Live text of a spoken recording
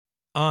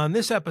On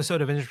this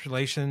episode of Industry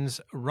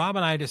Relations, Rob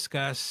and I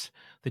discuss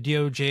the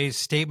DOJ's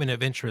statement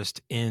of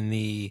interest in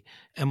the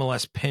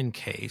MLS PIN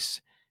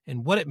case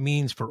and what it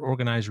means for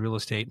organized real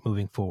estate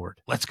moving forward.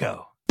 Let's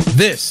go.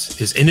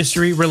 This is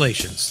Industry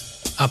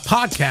Relations, a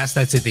podcast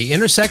that's at the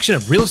intersection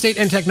of real estate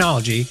and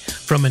technology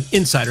from an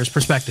insider's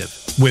perspective,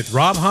 with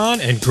Rob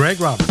Hahn and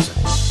Greg Robertson.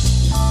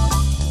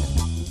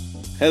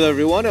 Hello,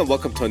 everyone, and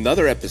welcome to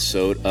another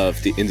episode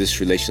of the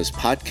Industry Relations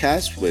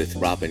podcast with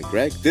Rob and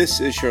Greg. This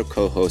is your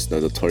co-host,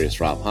 the notorious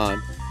Rob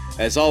Hahn.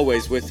 As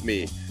always, with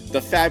me, the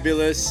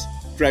fabulous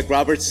Greg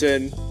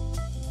Robertson,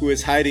 who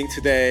is hiding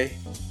today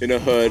in a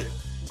hood.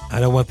 I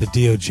don't want the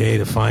DOJ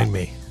to find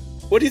me.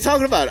 What are you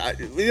talking about?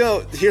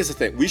 Here's the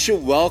thing. We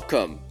should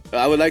welcome,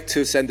 I would like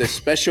to send a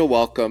special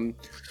welcome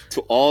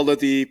to all of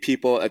the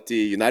people at the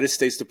United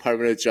States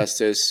Department of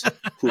Justice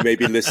who may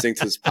be listening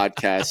to this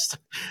podcast.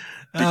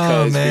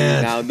 Because we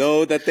now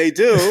know that they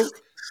do.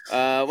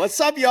 What's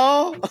up,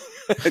 y'all?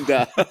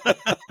 And,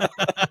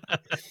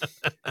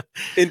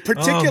 in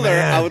particular,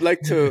 I would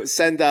like to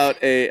send out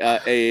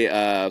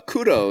a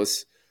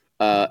kudos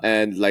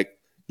and like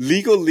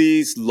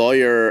legalese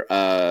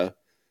lawyer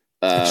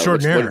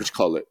extraordinaire. What would you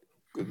call it?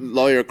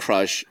 Lawyer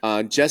crush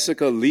on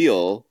Jessica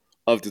Leal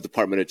of the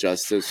Department of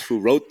Justice, who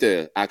wrote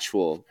the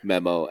actual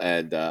memo.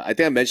 And I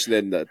think I mentioned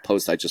it in the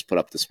post I just put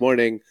up this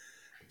morning.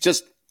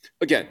 Just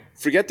again,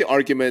 forget the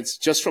arguments,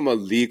 just from a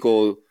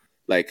legal,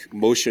 like,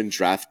 motion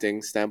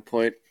drafting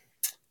standpoint.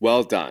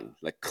 Well done.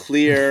 Like,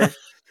 clear,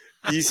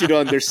 easy to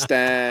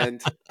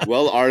understand,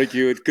 well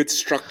argued, good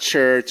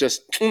structure,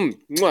 just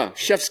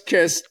chef's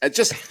kiss. And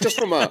just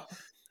from a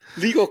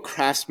legal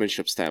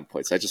craftsmanship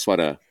standpoint. So I just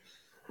want to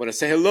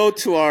say hello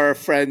to our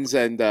friends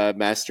and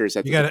masters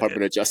at the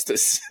Department of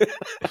Justice.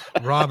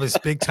 Rob is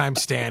big time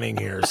standing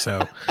here,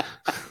 so...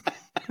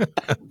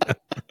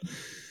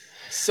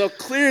 So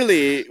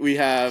clearly, we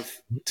have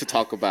to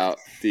talk about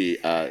the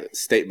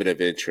statement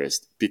of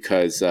interest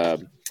because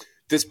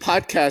this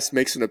podcast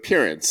makes an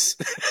appearance.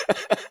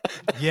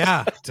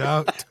 Yeah.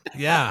 Now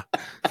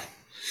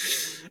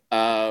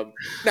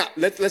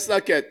let's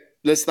not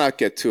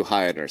get too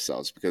high on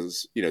ourselves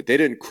because they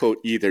didn't quote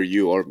either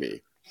you or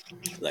me.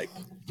 Like,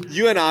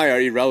 you and I are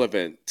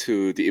irrelevant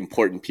to the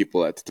important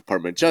people at the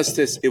Department of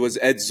Justice. It was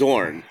Ed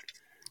Zorn,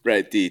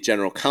 right, the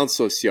general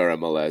counsel of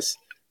CRMLS,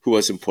 who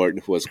was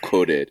important, who was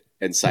quoted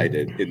and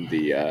cited in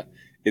the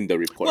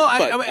report. Well,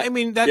 I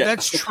mean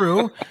that's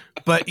true,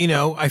 but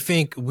I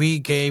think we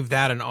gave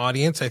that an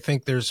audience. I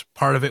think there's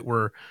part of it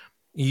where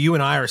you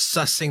and I are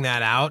sussing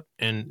that out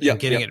and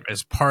getting it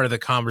as part of the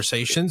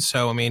conversation.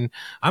 So, I mean,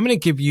 I'm going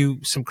to give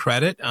you some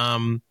credit.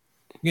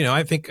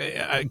 I think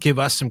I give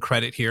us some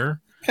credit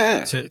here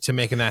to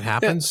making that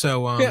happen. Yeah.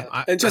 So,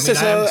 I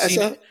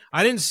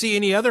didn't see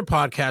any other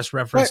podcast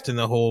referenced in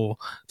the whole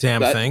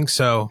damn thing.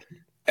 So.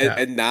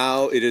 And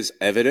now it is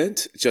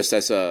evident, just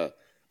as a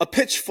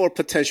pitch for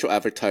potential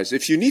advertisers.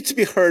 If you need to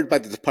be heard by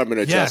the Department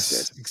of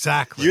Justice,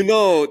 exactly.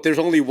 There's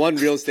only one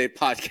real estate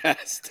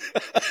podcast.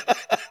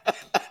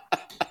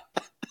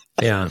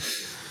 Yeah.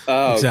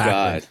 Oh, exactly.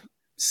 God.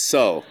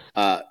 So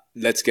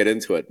let's get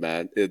into it,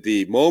 man.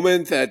 The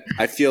moment that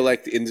I feel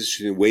like the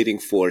industry has been waiting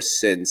for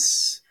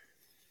since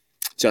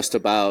just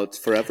about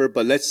forever,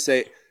 but let's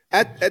say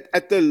at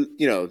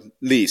the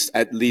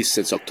least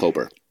since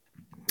October,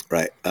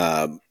 right?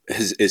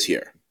 Is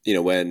here.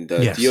 When the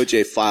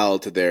DOJ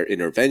filed their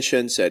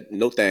intervention, said,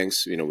 no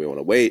thanks, we want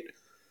to wait.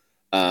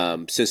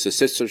 Since the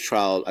sister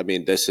trial, I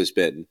mean, this has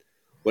been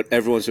what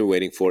everyone's been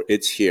waiting for.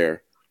 It's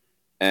here.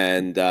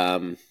 And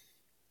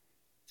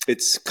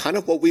it's kind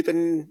of what we've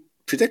been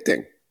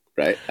predicting,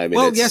 right? I mean,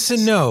 well, yes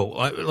and no.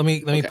 Let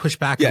me push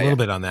back a little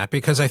bit on that,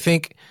 because I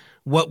think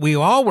what we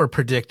all were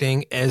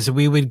predicting is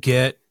we would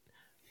get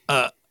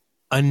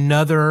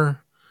another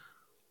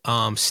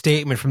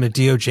statement from the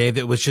DOJ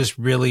that was just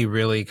really,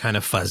 really kind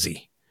of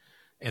fuzzy.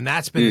 And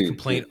that's been the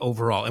complaint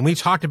overall. And we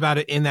talked about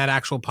it in that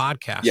actual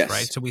podcast,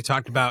 right? So we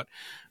talked about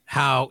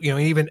how,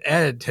 even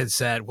Ed had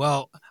said,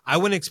 well, I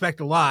wouldn't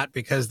expect a lot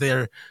because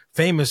they're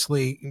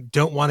famously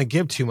don't want to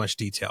give too much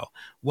detail.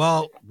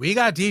 Well, we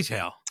got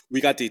detail.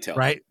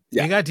 Right?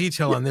 Yeah. We got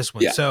detail on this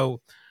one. Yeah.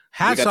 So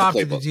hats off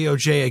to the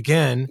DOJ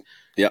again.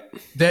 Yep.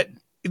 That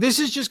this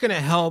is just going to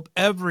help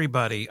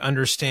everybody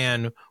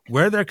understand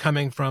where they're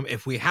coming from.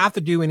 If we have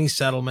to do any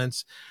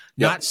settlements,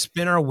 not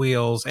spin our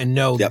wheels and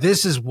know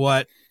this is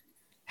what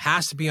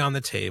has to be on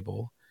the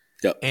table,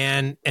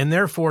 and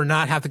therefore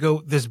not have to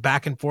go this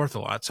back and forth a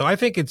lot. So I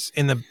think it's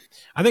a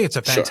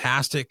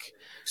fantastic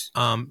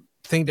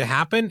thing to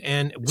happen,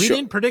 and we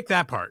didn't predict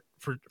that part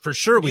for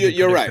sure.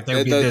 You're right.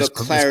 The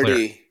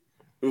clarity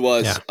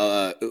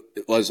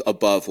was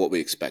above what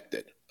we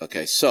expected.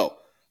 Okay, so.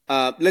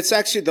 Let's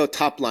actually, though,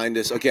 top line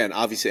this. Again,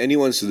 obviously,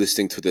 anyone who's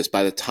listening to this,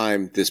 by the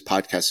time this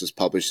podcast is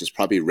published, has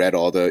probably read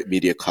all the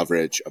media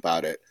coverage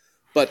about it.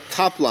 But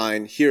top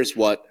line, here's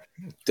what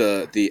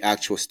the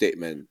actual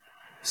statement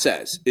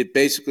says. It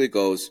basically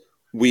goes,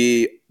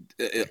 we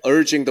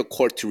urging the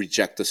court to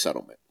reject the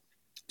settlement.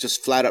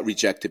 Just flat out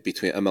reject it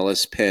between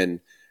MLS PIN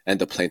and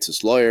the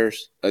plaintiff's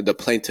lawyers, the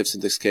plaintiffs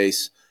in this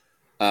case.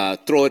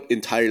 throw it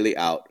entirely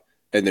out,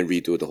 and then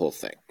redo the whole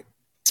thing,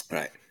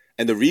 right?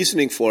 And the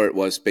reasoning for it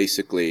was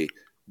basically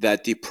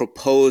that the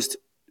proposed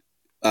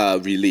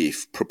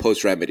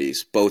proposed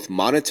remedies, both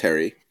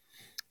monetary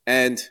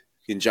and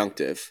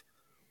injunctive,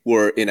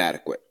 were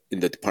inadequate in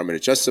the Department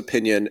of Justice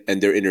opinion,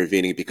 and they're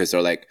intervening because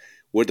they're like,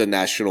 we're the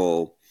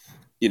national,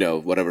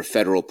 whatever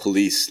federal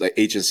police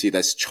agency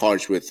that's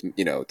charged with,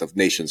 the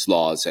nation's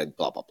laws and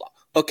blah, blah, blah.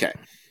 Okay.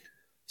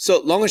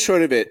 So long and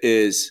short of it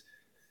is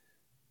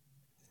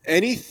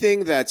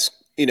anything that's,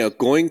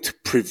 going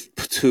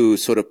to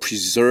sort of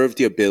preserve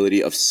the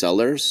ability of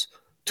sellers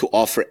to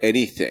offer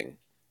anything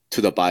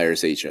to the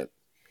buyer's agent,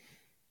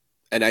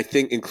 and I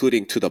think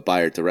including to the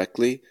buyer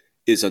directly,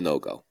 is a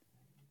no-go.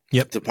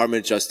 Yep. The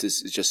Department of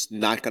Justice is just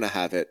not going to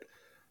have it.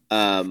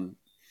 And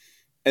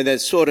then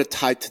sort of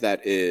tied to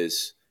that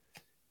is,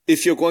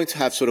 if you're going to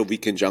have sort of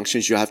weak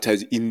injunctions, you have to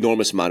have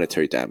enormous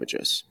monetary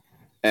damages.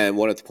 And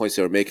one of the points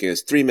they were making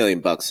is $3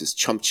 million is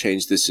chump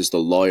change. This is the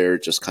lawyer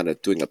just kind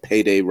of doing a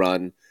payday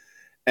run.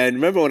 And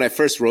remember when I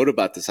first wrote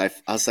about this, I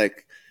was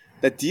like,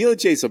 the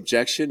DOJ's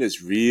objection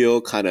is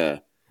real kind of,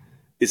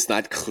 it's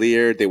not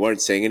clear. They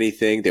weren't saying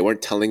anything. They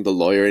weren't telling the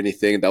lawyer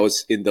anything. That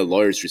was in the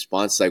lawyer's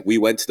response. Like, we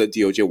went to the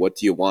DOJ, what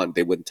do you want?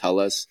 They wouldn't tell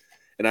us.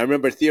 And I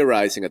remember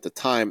theorizing at the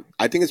time,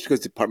 I think it's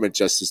because the Department of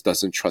Justice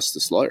doesn't trust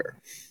this lawyer.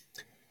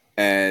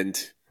 And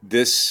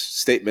this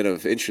statement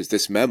of interest,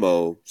 this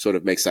memo sort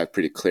of makes that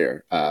pretty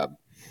clear.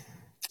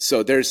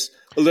 So there's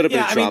a little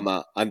bit of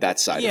drama on that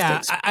side of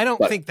things. I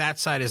don't think that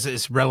side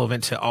is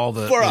relevant to all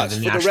the for us.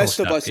 The for the rest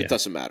stuff, of us, it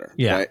doesn't matter.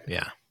 Yeah, right?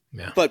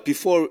 yeah. But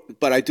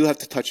I do have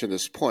to touch on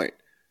this point.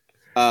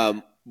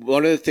 One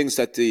of the things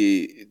that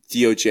the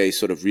DOJ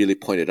sort of really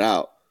pointed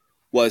out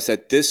was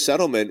that this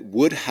settlement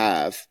would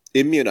have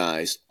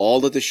immunized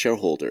all of the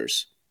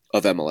shareholders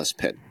of MLS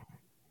PIN,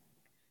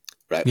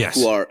 right? Yes.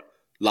 Who are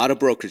a lot of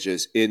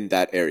brokerages in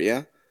that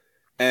area.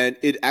 And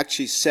it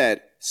actually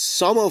said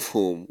some of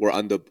whom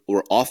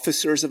were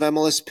officers of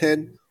MLS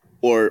PIN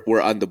or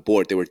were on the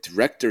board. They were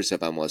directors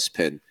of MLS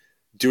PIN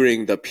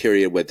during the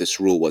period where this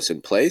rule was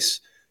in place.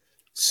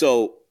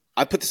 So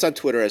I put this on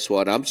Twitter as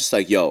well, and I'm just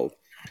like, yo,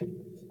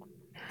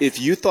 if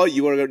you thought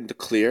you were going to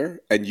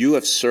clear and you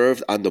have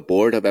served on the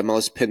board of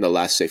MLS PIN the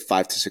last, say,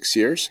 5 to 6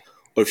 years,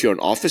 or if you're an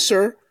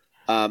officer,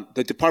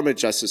 the Department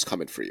of Justice is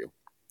coming for you.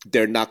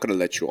 They're not going to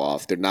let you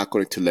off. They're not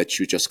going to let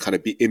you just kind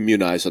of be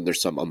immunized under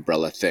some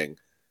umbrella thing.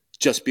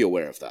 Just be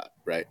aware of that,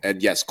 right?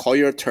 And yes, call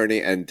your attorney,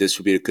 and this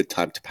would be a good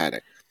time to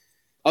panic.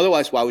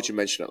 Otherwise, why would you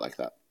mention it like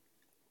that?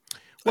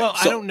 Well,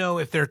 I don't know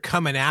if they're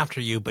coming after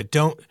you, but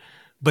don't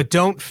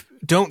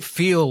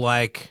feel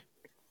like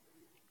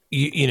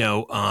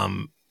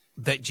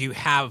that you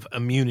have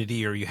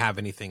immunity or you have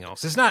anything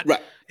else. It's not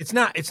right. It's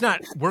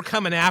not we're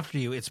coming after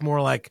you. It's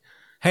more like,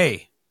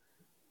 hey,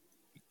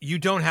 you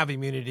don't have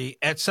immunity.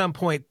 At some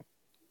point,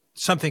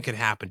 something could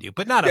happen to you,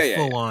 but not a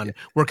full on.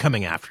 We're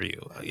coming after you.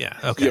 Yeah.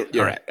 Okay.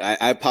 You're right.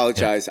 I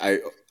apologize. Yeah.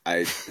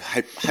 I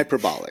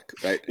hyperbolic,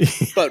 right?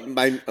 But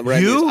my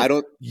I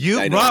don't.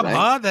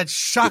 Rob, that's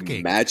shocking.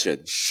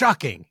 Imagine.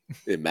 Shocking.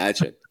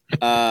 Imagine.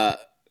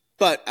 But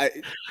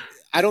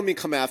I don't mean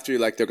come after you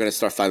like they're going to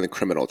start filing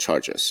criminal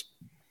charges,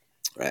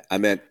 right? I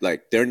meant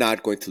like they're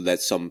not going to let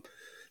some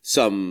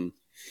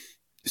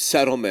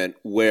settlement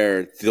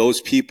where those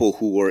people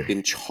who were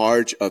in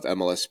charge of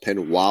MLS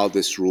PIN while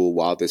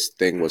this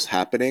thing was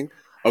happening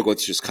are going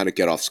to just kind of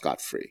get off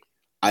scot-free.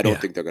 I don't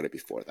think they're going to be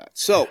for that.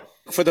 So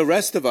for the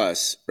rest of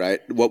us, right,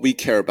 what we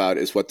care about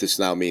is what this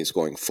now means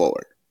going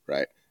forward,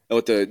 right? And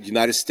what the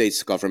United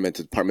States government,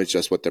 the Department of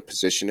Justice, what their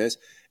position is.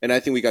 And I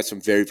think we got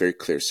some very, very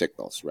clear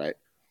signals, right?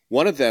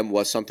 One of them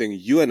was something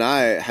you and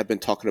I have been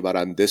talking about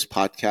on this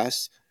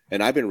podcast,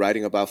 and I've been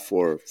writing about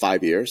for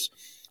 5 years,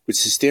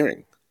 which is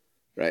steering,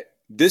 right?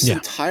 This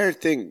entire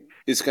thing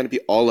is going to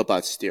be all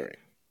about steering,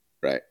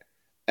 right?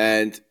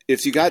 And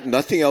if you got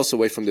nothing else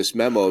away from this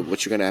memo,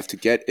 what you're going to have to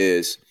get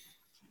is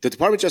the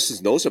Department of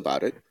Justice knows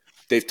about it.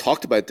 They've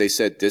talked about it. They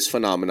said this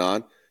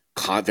phenomenon,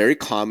 very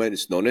common,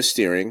 it's known as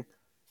steering.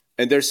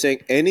 And they're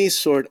saying any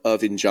sort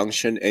of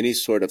injunction, any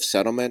sort of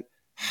settlement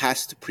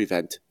has to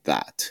prevent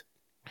that.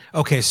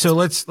 Okay, so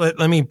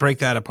let me break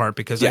that apart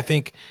because I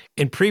think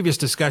in previous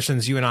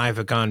discussions, you and I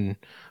have gone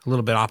a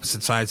little bit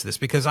opposite sides of this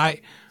because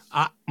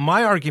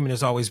my argument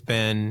has always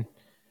been,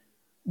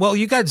 well,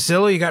 you got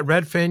Zillow, you got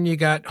Redfin, you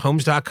got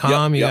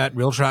Homes.com, you got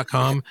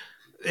Realtor.com.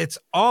 It's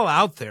all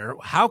out there.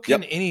 How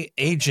can any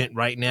agent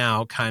right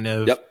now kind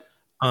of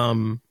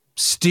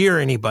steer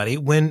anybody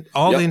when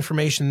all the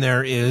information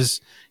there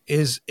is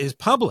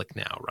public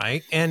now,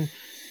 right? And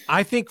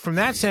I think from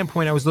that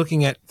standpoint, I was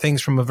looking at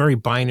things from a very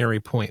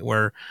binary point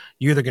where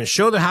you're either going to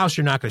show the house,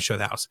 you're not going to show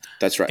the house.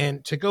 That's right.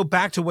 And to go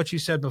back to what you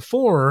said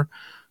before,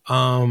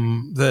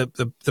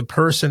 the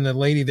person, the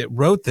lady that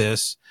wrote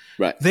this,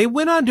 right, they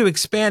went on to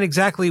expand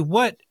exactly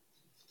what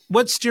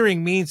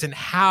steering means and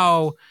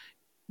how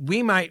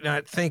we might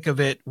not think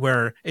of it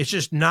where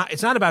it's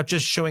not about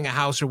just showing a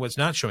house or what's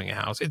not showing a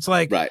house. It's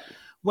like,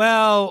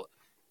 well,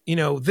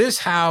 this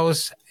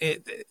house,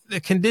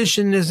 the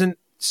condition isn't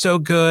so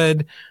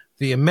good.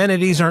 the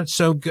amenities aren't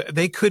so good.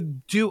 They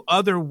could do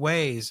other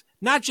ways,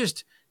 not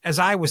just as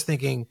I was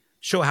thinking,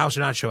 show a house or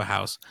not show a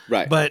house,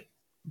 right? But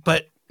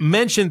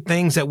mention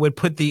things that would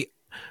put the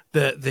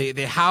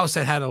house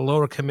that had a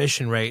lower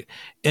commission rate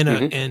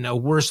in a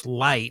worse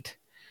light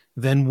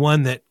than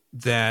one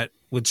that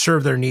would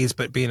serve their needs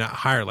but be in a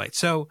higher light.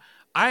 So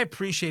I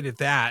appreciated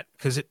that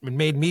because it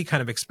made me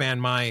kind of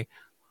expand my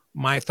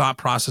thought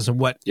process and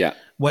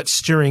what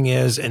steering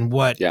is and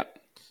what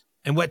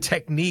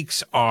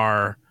techniques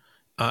are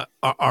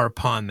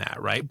upon that,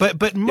 right?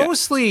 But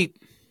mostly,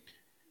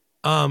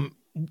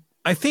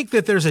 I think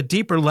that there's a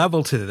deeper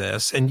level to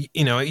this, and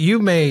you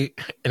may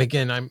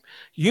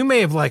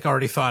have like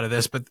already thought of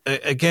this, but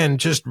again,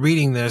 just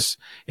reading this,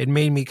 it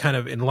made me kind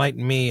of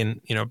enlighten me,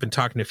 and I've been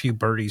talking to a few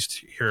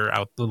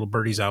little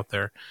birdies out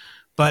there,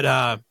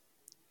 but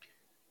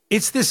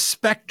it's this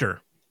specter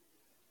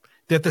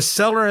that the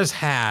seller has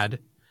had,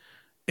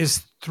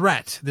 is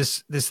threat,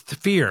 this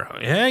fear.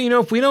 Yeah,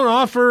 if we don't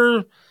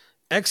offer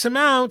X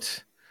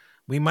amount,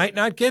 we might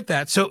not get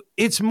that. So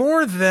it's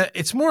more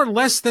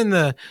less than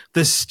the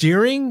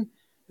steering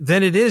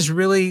than it is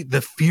really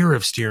the fear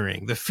of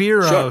steering, the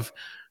fear of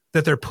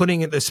that they're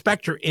putting the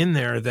specter in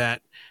there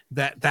that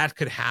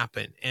could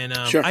happen. And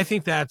I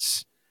think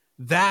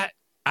that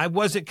I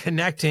wasn't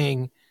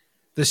connecting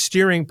the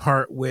steering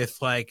part with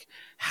like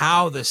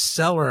how the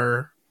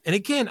seller, and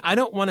again, I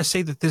don't want to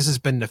say that this has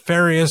been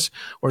nefarious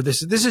or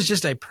this is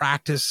just a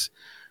practice,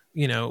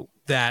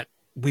 that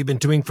we've been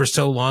doing for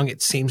so long,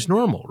 it seems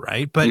normal,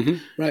 right? But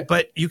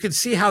but you could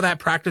see how that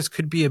practice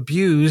could be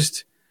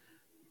abused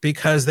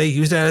because they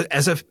use it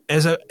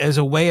as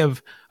a way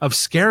of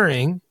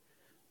scaring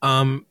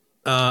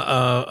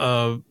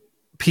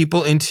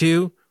people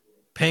into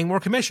paying more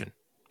commission.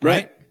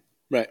 Right.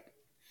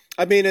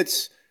 I mean,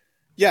 it's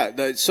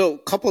so a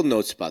couple of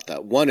notes about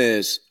that. One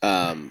is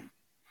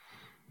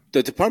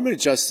the Department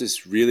of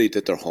Justice really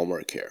did their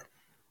homework here.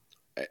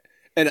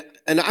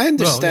 And I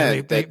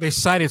understand they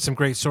cited some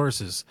great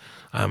sources.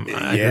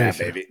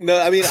 Maybe. No,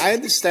 I mean, I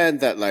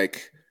understand that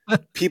like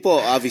people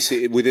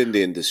obviously within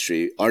the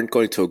industry aren't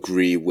going to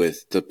agree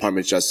with the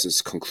Department of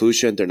Justice's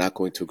conclusion. They're not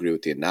going to agree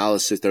with the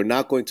analysis. They're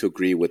not going to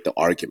agree with the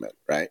argument,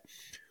 right?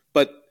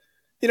 But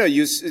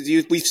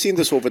we've seen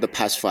this over the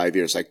past 5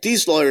 years. Like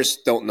these lawyers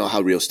don't know how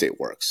real estate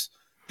works.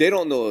 They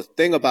don't know a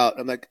thing about.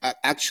 I'm like,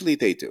 actually,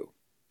 they do.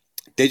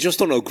 They just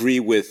don't agree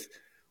with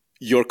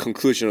your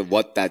conclusion of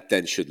what that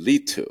then should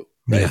lead to.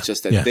 Right? It's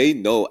just that they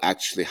know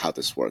actually how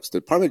this works. The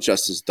Department of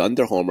Justice has done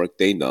their homework.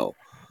 They know.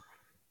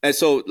 And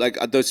so like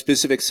the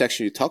specific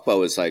section you talk about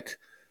was like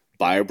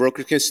buyer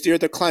broker can steer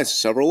their clients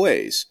several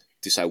ways.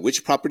 Decide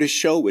which property to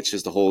show, which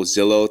is the whole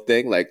Zillow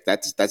thing. Like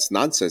that's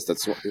nonsense.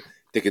 That's what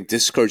they can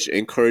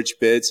encourage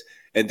bids,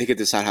 and they can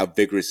decide how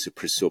vigorous to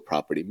pursue a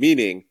property.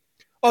 Meaning,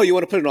 oh, you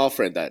want to put an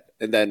offer in that.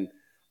 And then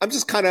I'm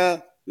just kind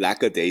of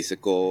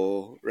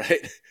lackadaisical,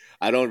 right?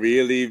 I don't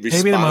really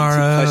respond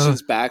to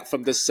questions back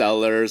from the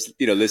sellers,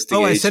 listing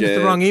agent. I sent it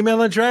the wrong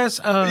email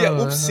address? Oh. Yeah,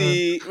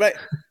 whoopsie, right?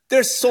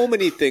 There's so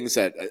many things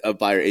that a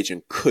buyer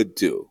agent could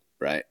do,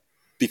 right?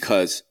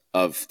 Because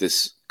of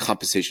this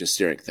compensation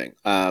steering thing.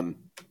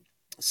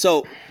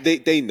 So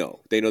they know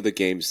the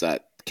games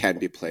that can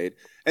be played.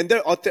 And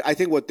I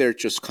think what they're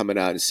just coming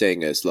out and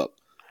saying is, look,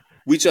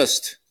 we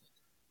just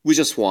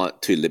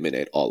want to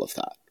eliminate all of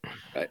that,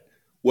 right?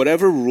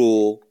 Whatever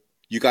rule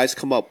you guys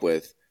come up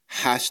with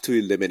has to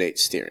eliminate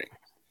steering.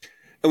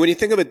 And when you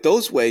think of it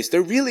those ways,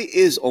 there really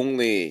is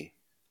only,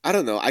 I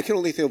don't know, I can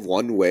only think of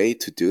one way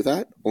to do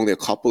that, only a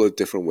couple of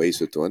different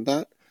ways of doing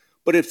that.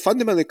 But it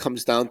fundamentally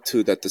comes down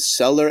to that the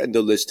seller and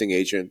the listing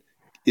agent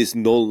is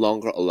no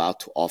longer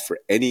allowed to offer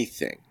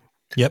anything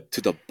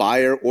to the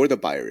buyer or the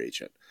buyer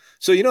agent.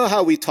 So you know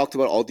how we talked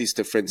about all these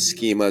different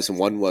schemas, and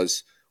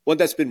one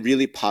that's been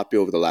really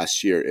popular over the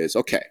last year is,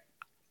 okay,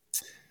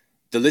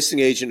 the listing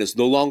agent is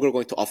no longer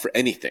going to offer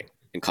anything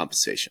in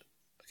compensation.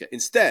 Okay.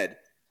 Instead,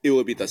 it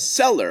will be the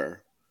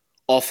seller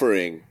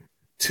offering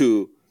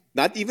to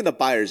not even the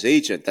buyer's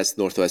agent. That's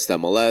Northwest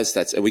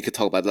MLS. And we could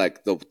talk about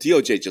like the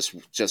DOJ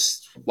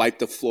just wiped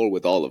the floor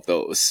with all of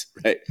those,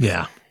 right?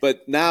 Yeah.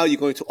 But now you're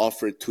going to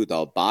offer it to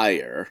the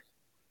buyer,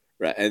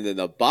 right? And then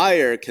the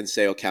buyer can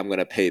say, okay, I'm going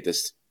to pay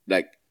this,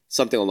 like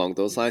something along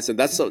those lines. And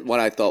that's what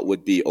I thought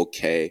would be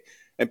okay.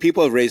 And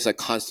people have raised like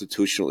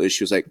constitutional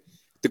issues, like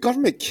the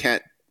government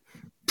can't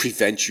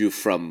prevent you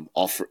from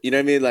offer. You know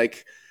what I mean?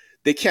 Like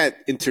they can't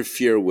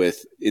interfere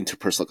with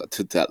interpersonal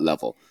to that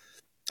level.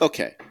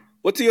 Okay.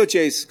 What DOJ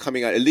is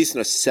coming out, at least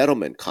in a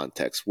settlement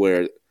context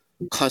where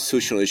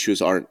constitutional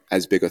issues aren't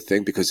as big a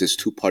thing because there's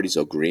two parties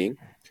agreeing.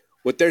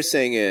 What they're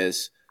saying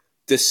is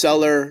the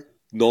seller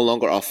no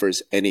longer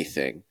offers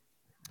anything,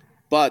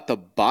 but the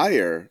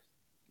buyer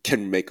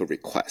can make a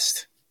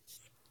request,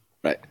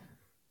 right?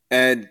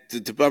 And the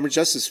Department of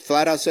Justice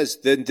flat out says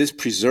then this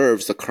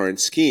preserves the current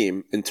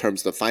scheme in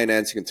terms of the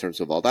financing, in terms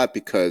of all that,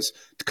 because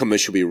the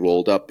commission will be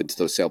rolled up into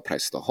the sale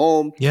price of the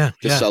home. Yeah.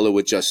 The seller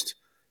would just,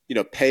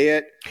 pay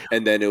it,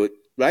 and then it would,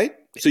 right?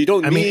 So you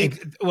don't need.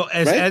 Well,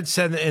 as Ed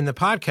said in the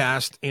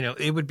podcast,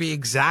 it would be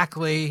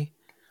exactly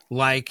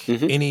like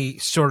any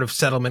sort of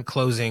settlement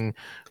closing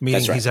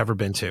meeting he's ever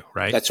been to,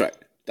 right? That's right.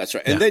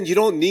 And then you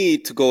don't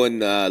need to go and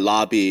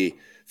lobby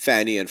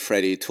Fannie and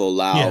Freddie to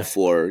allow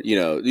for, you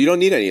don't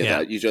need any of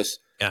that. You just,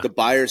 the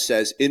buyer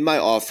says, in my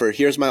offer,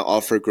 here's my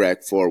offer,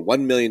 Greg, for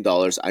 $1 million.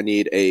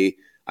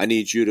 I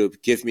need you to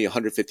give me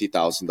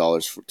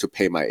 $150,000 to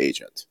pay my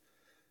agent.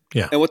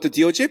 Yeah. And what the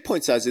DOJ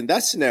points out is in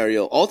that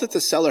scenario, all that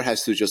the seller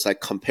has to do is just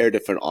like compare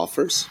different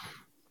offers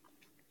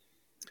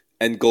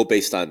and go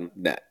based on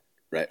net,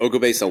 right? Or go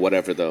based on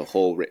whatever the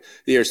whole rate.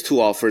 Here's two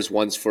offers.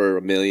 One's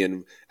for $1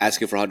 million,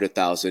 asking for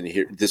 $100,000.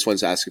 Here, this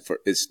one's asking for,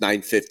 it's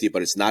 $950,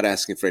 but it's not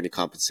asking for any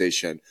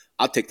compensation.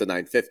 I'll take the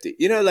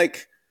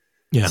 $950.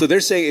 So they're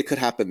saying it could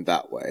happen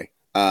that way.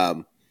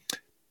 And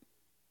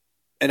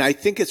I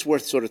think it's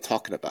worth sort of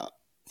talking about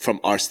from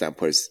our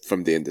standpoint,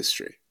 from the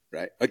industry,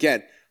 right?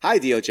 Again, hi,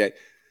 DOJ.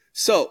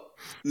 So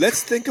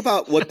let's think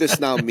about what this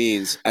now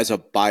means as a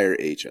buyer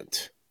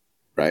agent,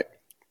 right?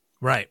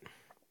 Right.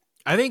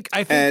 I think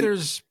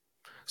there's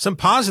some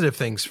positive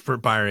things for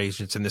buyer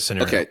agents in this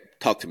scenario. Okay,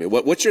 talk to me.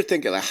 What's your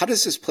thinking? Like, how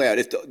does this play out?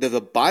 If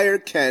the buyer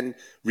can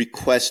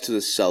request to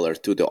the seller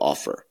through the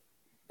offer,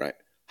 right?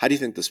 How do you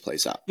think this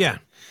plays out? Yeah.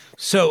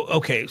 So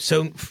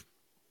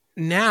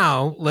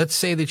now let's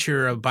say that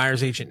you're a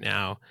buyer's agent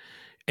now,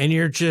 and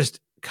you're just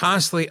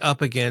constantly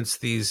up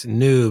against these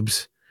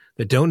noobs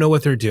that don't know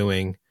what they're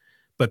doing.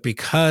 But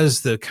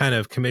because the kind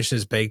of commission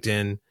is baked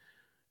in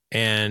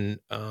and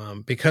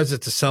because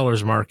it's a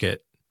seller's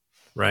market,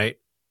 right,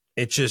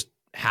 it just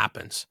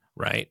happens,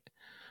 right?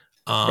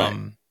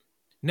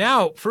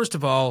 Now, first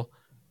of all,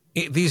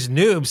 these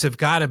noobs have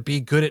got to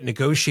be good at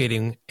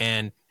negotiating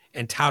and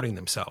touting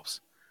themselves.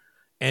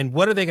 And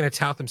what are they going to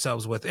tout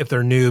themselves with if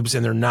they're noobs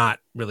and they're not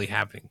really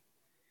having?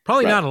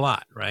 Probably not a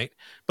lot, right?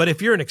 But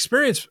if you're an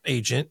experienced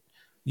agent,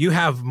 you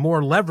have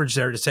more leverage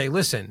there to say,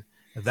 listen,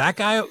 that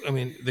guy,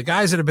 the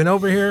guys that have been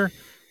over here,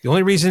 the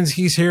only reasons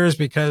he's here is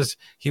because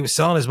he was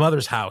selling his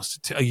mother's house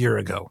a year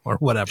ago or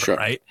whatever,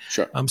 right?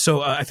 Sure.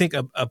 So I think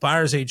a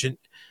buyer's agent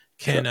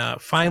can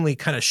finally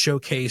kind of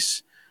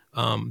showcase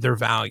their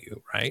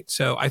value, right?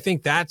 So I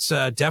think that's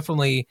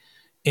definitely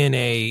in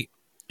a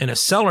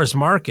seller's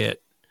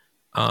market.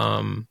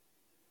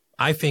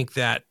 I think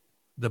that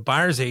the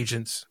buyer's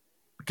agents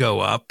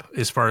go up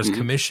as far as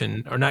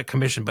commission, or not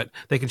commission, but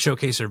they can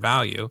showcase their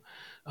value.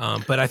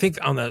 But I think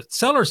on the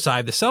seller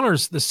side, the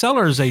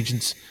seller's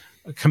agent's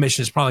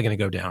commission is probably going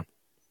to go down.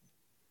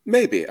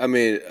 Maybe. So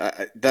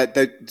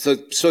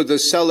the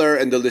seller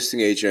and the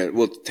listing agent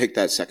will take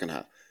that second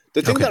half.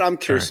 The thing that I'm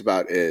curious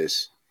about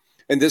is,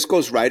 and this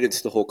goes right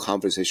into the whole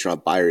conversation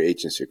around buyer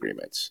agency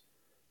agreements,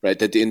 right?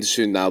 That the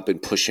industry now been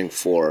pushing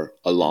for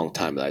a long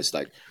time. That's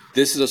like,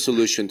 this is a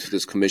solution to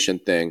this commission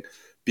thing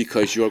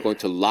because you're going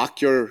to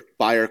lock your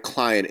buyer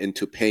client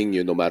into paying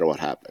you no matter what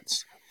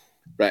happens.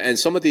 Right. And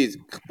some of these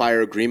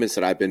buyer agreements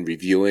that I've been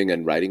reviewing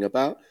and writing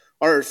about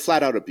are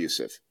flat out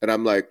abusive. And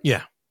I'm like,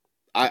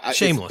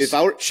 shameless.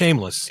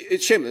 Shameless.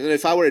 It's shameless. And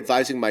if I were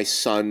advising my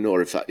son,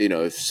 or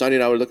if Sonny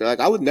and I were looking, like,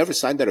 I would never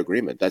sign that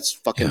agreement. That's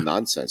fucking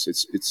nonsense.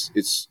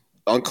 It's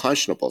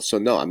unconscionable. So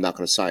no, I'm not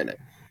going to sign it.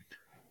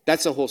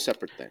 That's a whole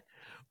separate thing.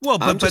 Well,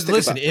 but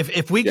listen,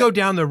 if we go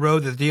down the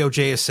road that the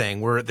DOJ is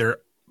saying where they're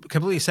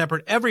completely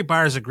separate, every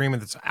buyer's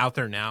agreement that's out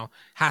there now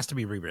has to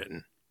be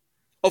rewritten.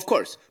 Of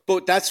course.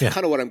 But that's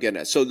kind of what I'm getting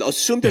at. So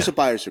assume there's a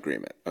buyer's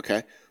agreement,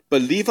 okay?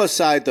 But leave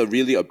aside the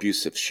really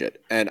abusive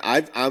shit. And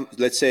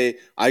let's say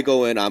I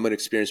go in, I'm an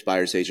experienced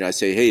buyer's agent. I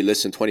say, hey,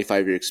 listen,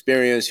 25-year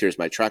experience. Here's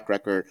my track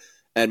record.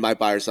 And my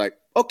buyer's like,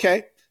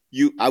 okay,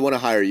 I want to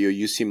hire you.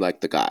 You seem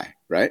like the guy,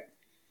 right?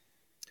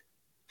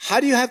 How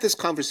do you have this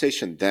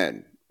conversation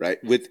then, right?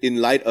 In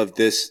light of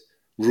this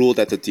rule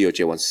that the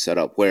DOJ wants to set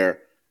up, where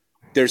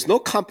there's no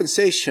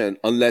compensation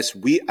unless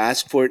we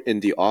ask for it in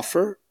the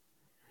offer,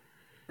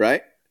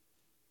 right?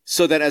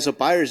 So that as a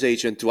buyer's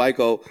agent, do I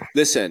go,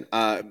 listen,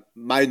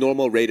 my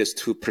normal rate is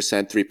 2%,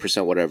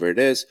 3%, whatever it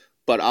is,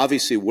 but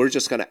obviously we're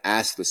just going to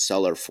ask the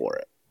seller for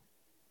it,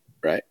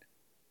 right?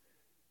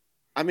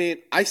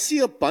 I see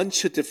a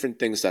bunch of different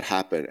things that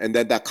happen. And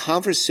then that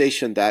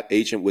conversation that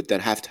agent would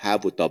then have to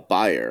have with the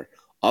buyer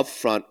up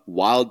front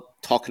while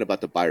talking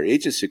about the buyer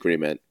agency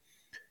agreement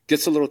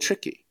gets a little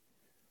tricky,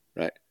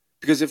 right?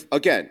 Because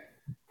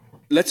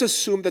let's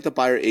assume that the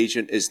buyer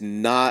agent is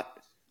not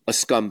a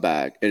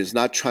scumbag and is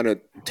not trying to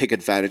take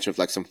advantage of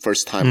like some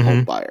first-time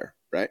home buyer,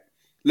 right?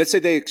 Let's say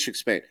they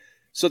explain.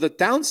 So the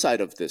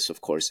downside of this, of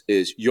course,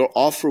 is your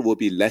offer will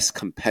be less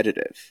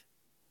competitive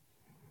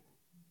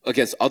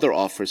against other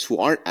offers who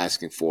aren't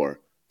asking for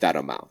that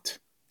amount.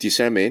 Do you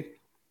see what I mean?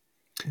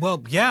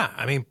 Well,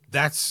 yeah.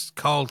 That's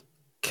called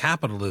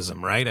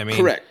capitalism, right?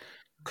 Correct.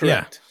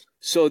 Yeah.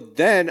 So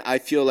then I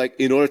feel like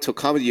in order to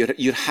accommodate,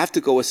 you'd have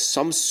to go with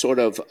some sort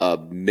of a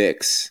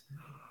mix.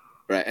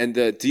 Right. And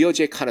the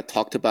DOJ kind of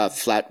talked about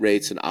flat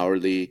rates and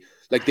hourly.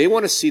 Like they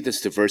want to see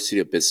this diversity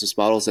of business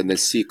models and then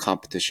see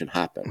competition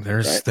happen.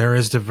 There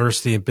is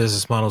diversity in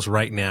business models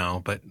right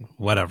now, but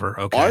whatever.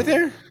 Okay. Are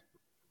there?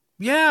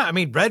 Yeah.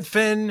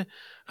 Redfin.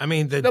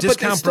 The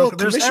discount broker.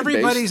 There's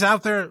everybody's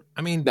out there.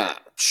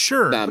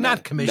 Sure. Nah,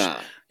 not commission.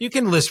 You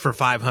can list for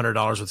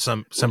 $500 with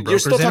some brokers. You're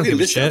still they don't talking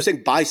give a shit. I'm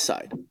saying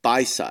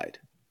buy side.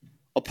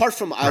 Apart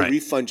from I'll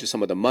refund you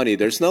some of the money,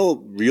 there's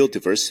no real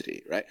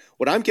diversity, right?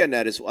 What I'm getting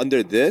at is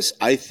under this,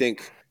 I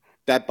think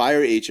that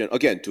buyer agent,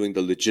 again, doing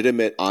the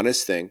legitimate,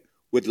 honest thing,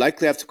 would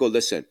likely have to go,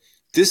 listen,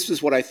 this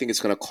is what I think it's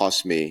going to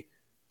cost me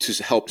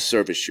to help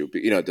service you.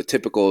 You know, the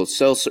typical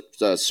sales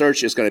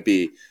search is going to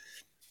be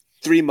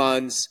 3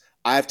 months.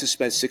 I have to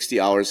spend 60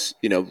 hours,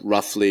 you know,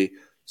 roughly.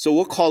 So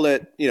we'll call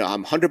it, you know,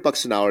 I'm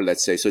 $100 an hour,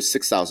 let's say. So it's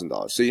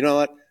 $6,000. So you know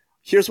what?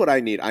 Here's what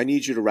I need. I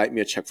need you to write me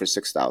a check for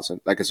 $6,000,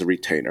 like as a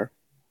retainer.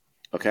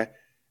 Okay.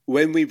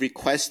 When we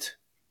request,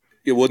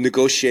 we'll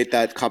negotiate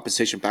that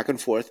compensation back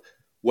and forth.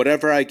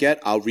 Whatever I get,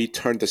 I'll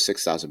return the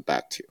 $6,000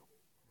 back to you.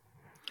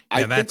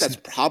 I think that's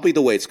probably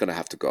the way it's going to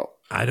have to go.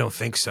 I don't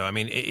think so. I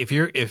mean,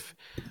 if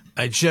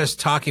just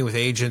talking with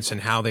agents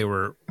and how they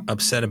were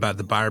upset about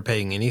the buyer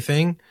paying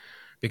anything,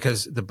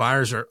 because the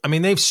buyers are, I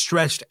mean, they've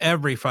stretched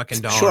every fucking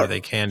dollar they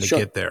can to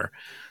get there.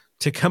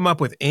 To come up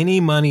with any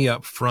money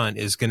up front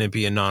is going to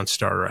be a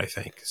non-starter, I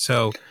think.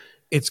 So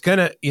it's going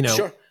to, you know.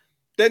 Sure.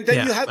 Then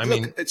you have,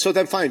 so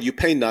then fine, you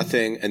pay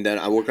nothing, and then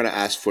we're going to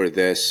ask for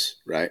this,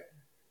 right?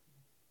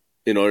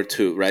 In order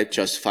to,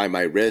 justify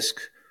my risk.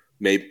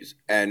 Maybe,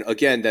 and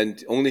again, then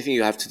the only thing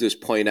you have to do is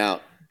point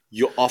out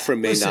your offer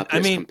may not be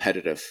as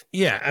competitive.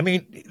 Yeah, I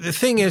mean, the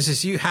thing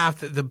is you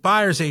have to, the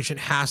buyer's agent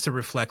has to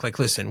reflect, like,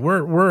 listen,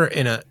 we're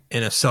in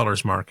a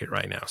seller's market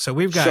right now, so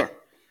we've got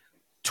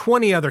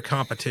 20 other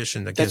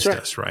competition against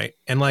us, right?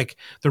 And like,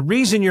 the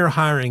reason you're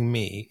hiring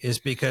me is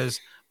because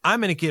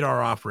I'm going to get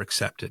our offer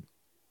accepted.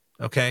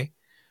 Okay,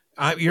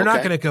 you're not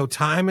going to go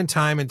time and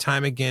time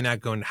again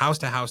at going house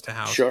to house to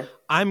house. Sure,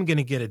 I'm going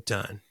to get it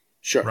done.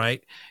 Sure,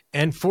 right,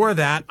 and for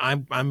that,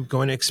 I'm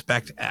going to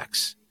expect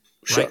X.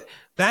 Sure.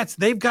 Right?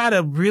 They've got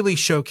to really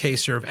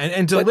showcase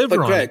and deliver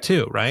but Greg, on it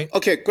too, right?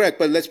 Okay, Greg,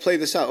 but let's play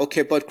this out.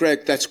 Okay, but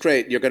Greg, that's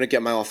great. You're going to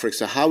get my offer.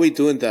 So how are we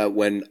doing that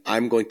when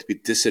I'm going to be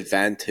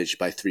disadvantaged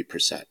by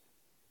 3%?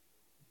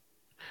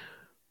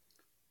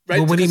 Right?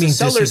 Well, what do you mean? The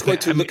seller is going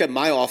to look at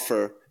my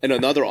offer and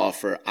another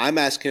offer. I'm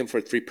asking him for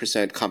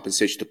 3%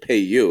 compensation to pay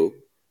you,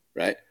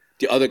 right?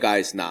 The other guy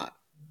is not.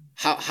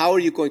 How are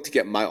you going to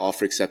get my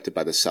offer accepted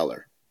by the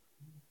seller?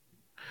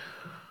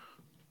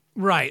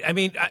 Right. I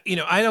mean, you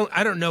know, I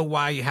don't know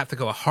why you have to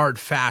go hard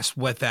fast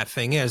what that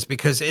thing is,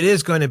 because it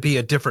is going to be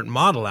a different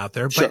model out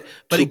there. But,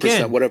 but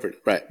again, whatever,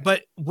 right.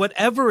 But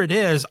whatever it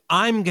is,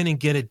 I'm going to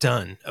get it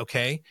done.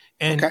 Okay.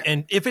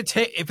 And if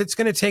it's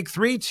going to take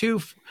 3, 2,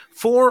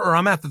 4, or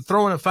I'm going to have to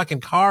throw in a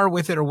fucking car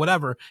with it or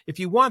whatever, if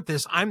you want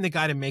this, I'm the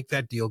guy to make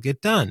that deal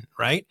get done.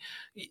 Right.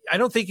 I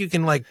don't think you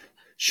can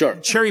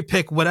cherry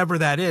pick whatever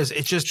that is.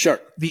 It's just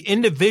the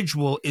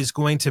individual is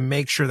going to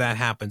make sure that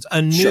happens. A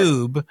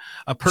noob,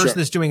 a person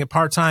that's doing it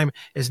part-time,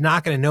 is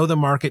not going to know the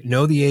market,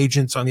 know the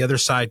agents on the other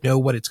side, know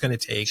what it's going to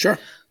take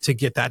to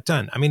get that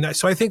done. I mean,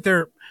 so I think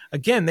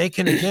they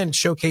can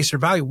showcase their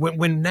value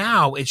when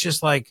now it's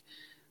just like,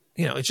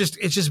 you know, it's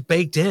just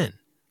baked in,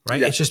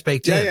 right? Yeah. It's just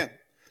baked in. Yeah.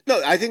 No,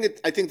 I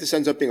think this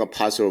ends up being a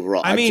positive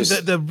overall. I mean,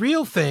 the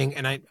real thing,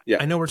 and I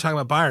know we're talking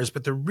about buyers,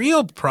 but the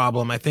real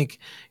problem, I think,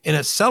 in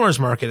a seller's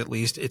market at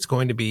least, it's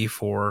going to be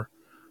for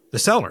the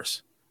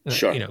sellers.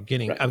 You know,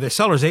 getting the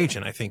seller's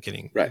agent, I think,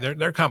 getting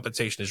their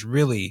compensation is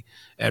really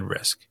at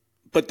risk.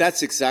 But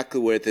that's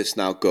exactly where this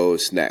now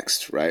goes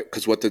next, right?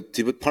 Because what the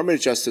Department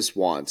of Justice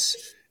wants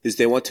is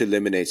they want to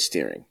eliminate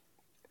steering,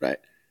 right?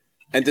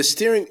 And the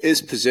steering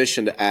is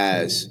positioned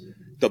as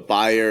the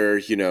buyer,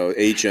 you know,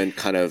 agent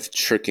kind of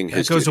tricking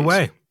his duties. It goes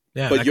away.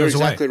 Yeah, but you're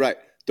exactly right.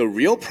 The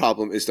real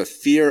problem is the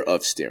fear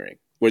of steering,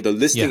 where the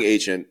listing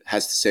agent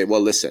has to say, well,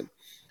 listen,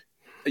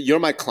 you're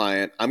my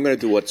client. I'm going to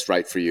do what's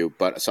right for you.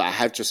 But so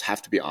I just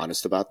have to be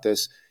honest about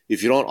this.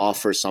 If you don't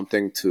offer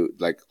something to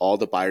like all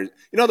the buyers,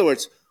 in other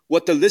words,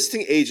 what the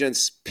listing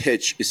agent's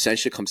pitch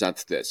essentially comes down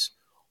to this.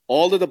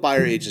 All of the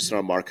buyer agents in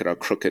our market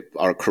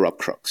are corrupt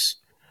crooks.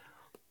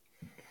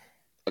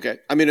 Okay,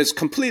 I mean, it's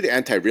completely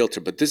anti-realtor,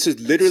 but this is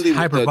literally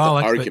the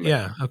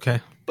argument.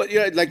 But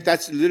like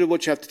that's literally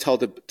what you have to tell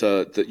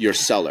your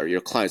seller,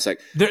 your clients.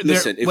 Like,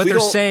 listen, what they're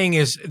saying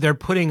is they're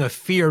putting a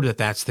fear that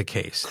that's the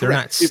case. Correct. They're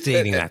not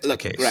stating that's the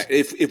case. Right.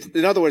 If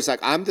in other words, like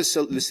I'm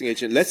the listing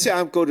agent. Let's say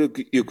I go to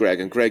you, Greg,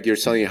 and Greg, you're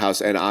selling your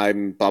house, and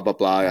I'm blah blah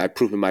blah. I've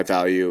proven my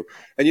value,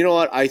 and you know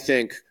what? I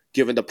think,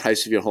 given the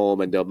price of your home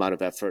and the amount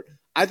of effort,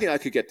 I think I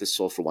could get this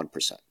sold for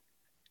 1%.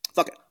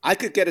 Fuck it, I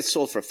could get it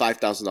sold for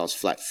 $5,000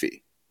 flat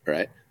fee.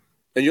 Right?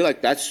 And you're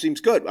like, that seems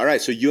good. All right,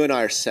 so you and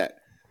I are set.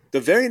 The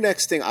very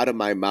next thing out of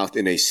my mouth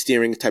in a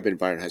steering type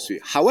environment has to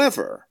be,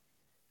 however,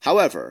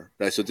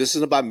 right? So this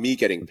isn't about me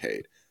getting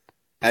paid.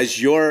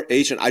 As your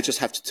agent, I just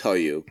have to tell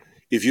you,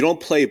 if you don't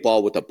play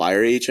ball with the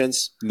buyer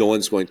agents, no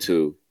one's going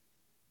to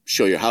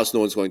show your house. No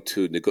one's going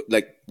to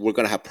we're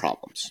going to have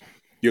problems.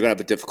 You're going to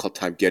have a difficult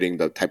time getting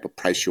the type of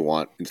price you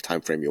want in the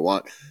time frame you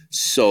want.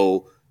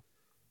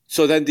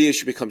 So then the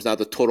issue becomes now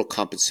the total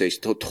compensation,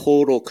 the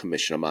total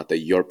commission amount that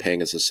you're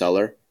paying as a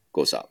seller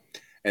goes up.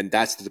 And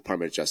that's the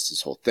Department of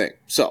Justice whole thing.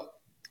 So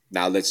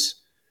now let's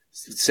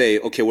say,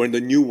 okay, we're in the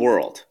new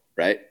world,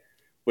 right?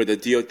 where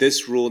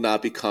this rule now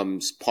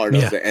becomes part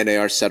of the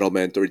NAR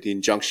settlement or the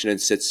injunction in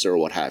sitzer or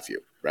what have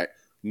you, right?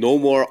 No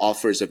more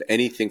offers of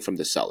anything from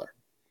the seller.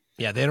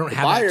 Yeah, they don't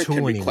have that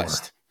tool anymore.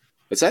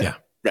 What's that? Yeah.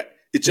 Right.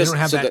 It just so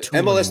the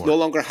MLS anymore. No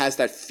longer has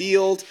that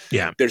field.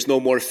 Yeah. There's no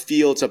more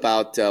fields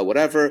about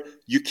whatever.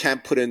 You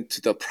can't put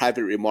into the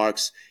private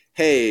remarks,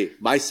 hey,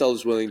 my seller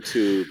is willing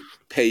to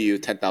pay you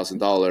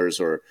 $10,000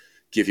 or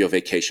give you a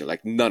vacation.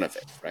 Like none of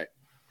it, right?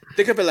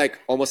 Think of it like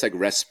almost like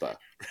RESPA,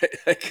 right?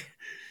 Like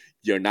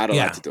you're not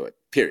allowed to do it,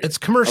 period. It's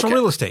commercial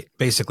real estate,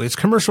 basically. It's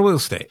commercial real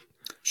estate.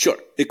 Sure.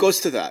 It goes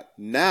to that.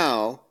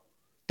 Now,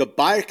 the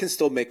buyer can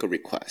still make a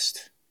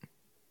request,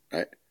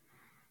 right?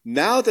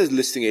 Now the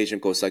listing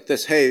agent goes like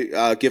this,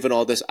 hey, given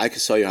all this, I can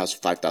sell your house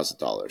for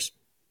 $5,000.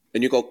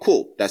 And you go,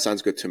 cool, that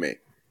sounds good to me.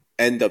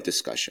 End of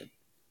discussion.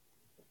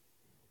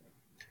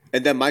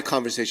 And then my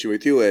conversation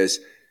with you is,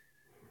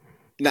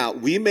 now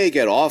we may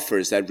get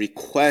offers that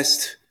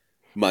request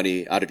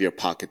money out of your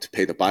pocket to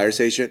pay the buyer's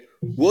agent.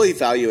 We'll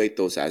evaluate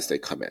those as they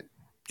come in.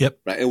 Yep.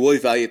 Right. And we'll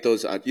evaluate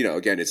those,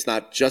 again, it's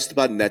not just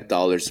about net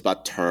dollars, it's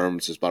about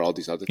terms, it's about all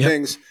these other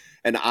things.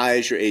 And I,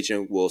 as your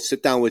agent, will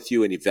sit down with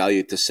you and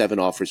evaluate the 7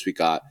 offers we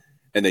got,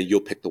 and then you'll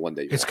pick the one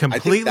that you want. It's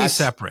completely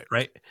separate,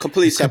 right?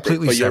 Completely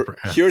separate.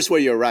 But here's where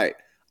you're right.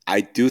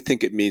 I do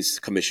think it means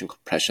commission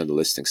compression on the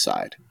listing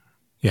side.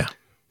 Yeah.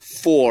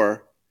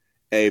 For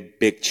a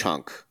big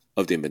chunk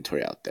of the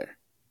inventory out there.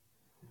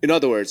 In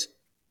other words,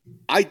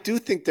 I do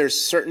think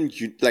there's certain,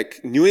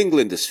 like New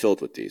England is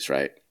filled with these,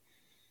 right?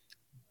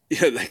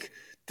 Yeah, like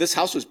this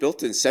house was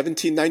built in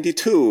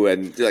 1792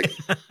 and like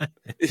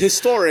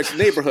historic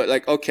neighborhood.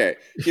 Like, okay,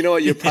 you know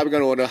what? You're probably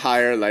going to want to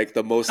hire like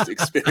the most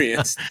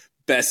experienced,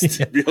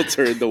 best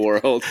realtor in the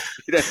world.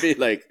 You know what I mean?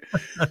 Like,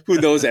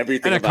 who knows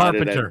everything about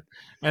it.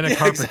 And a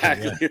carpenter.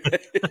 Exactly.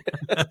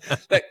 Right?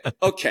 Like,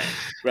 okay,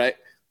 right?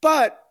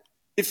 But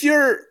if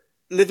you're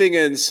living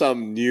in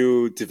some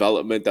new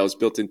development that was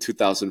built in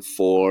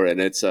 2004 and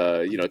it's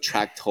a,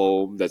 tract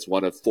home that's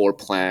one of 4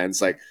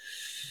 plans, like,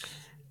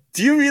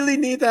 do you really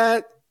need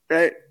that?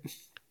 Right.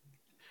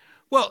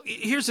 Well,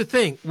 here's the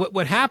thing.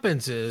 What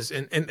happens is,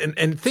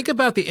 and think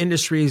about the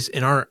industries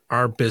in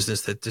our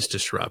business that this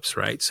disrupts,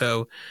 right?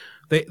 So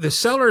the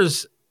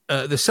seller's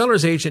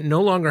agent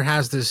no longer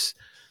has this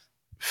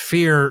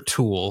fear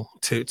tool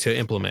to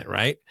implement,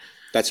 right?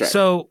 That's right.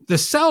 So the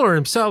seller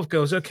himself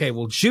goes, okay,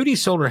 well, Judy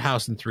sold her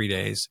house in 3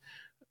 days.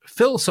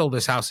 Phil sold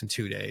his house in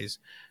 2 days.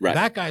 Right.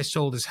 That guy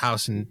sold his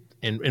house in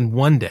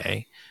 1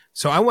 day.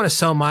 So I want to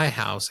sell my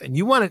house, and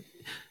you want to,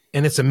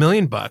 and it's $1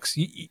 million.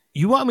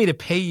 You want me to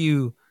pay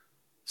you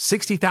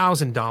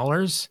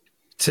 $60,000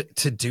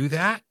 to do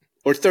that?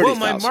 Or 30,000.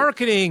 Well, my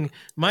marketing,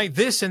 my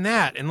this and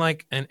that, and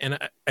like, and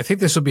I think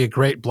this will be a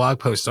great blog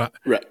post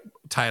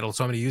title.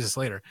 So I'm going to use this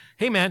later.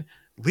 Hey man,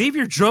 leave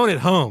your drone at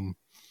home.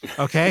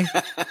 Okay.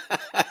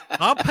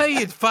 I'll pay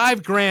you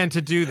 $5,000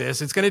 to do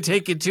this. It's going to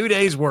take you 2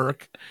 days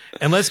work,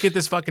 and let's get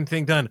this fucking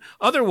thing done.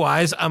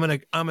 Otherwise, I'm going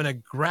to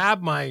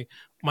grab my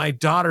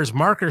daughter's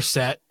marker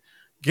set,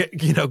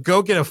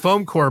 go get a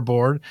foam core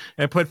board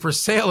and put for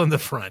sale in the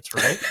front,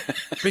 right?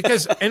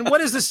 Because, and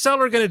what is the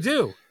seller going to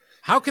do?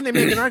 How can they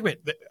make an argument?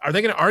 Are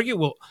they going to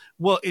argue?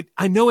 Well,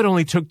 I know it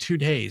only took 2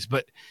 days,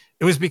 but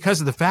it was because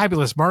of the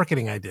fabulous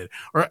marketing I did.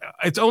 Or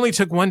it only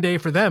took 1 day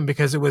for them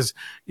because it was,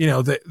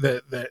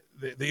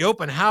 the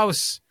open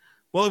house.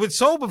 Well, it was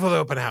sold before the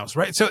open house,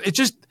 right? So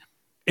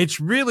it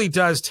really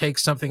does take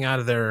something out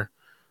of their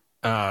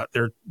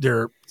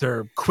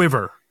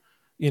quiver,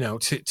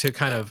 to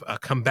kind of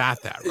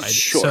combat that, right?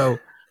 Sure. So,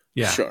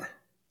 yeah. Sure.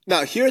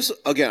 Now,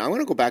 I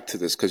want to go back to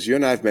this because you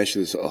and I have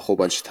mentioned this a whole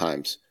bunch of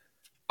times.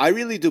 I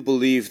really do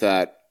believe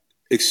that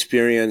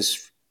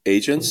experienced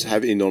agents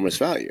have enormous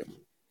value.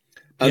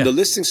 On the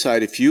listing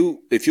side, if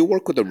you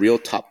work with a real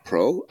top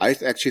pro, I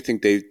actually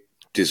think they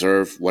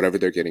deserve whatever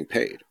they're getting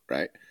paid,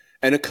 right?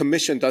 And a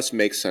commission does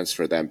make sense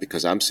for them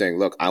because I'm saying,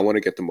 look, I want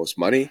to get the most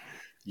money.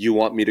 You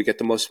want me to get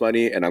the most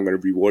money, and I'm going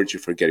to reward you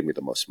for getting me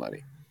the most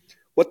money.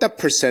 What that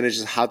percentage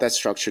is, how that's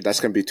structured, that's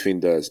going to be between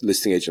the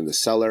listing agent and the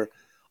seller.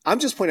 I'm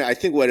just pointing out, I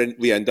think what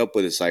we end up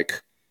with is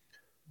like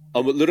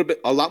a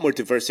lot more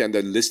diversity on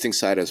the listing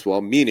side as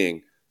well,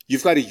 meaning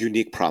you've got a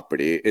unique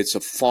property. It's a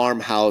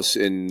farmhouse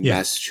in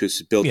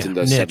Massachusetts built in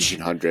the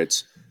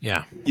 1700s.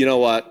 Yeah. You know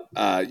what?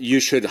 You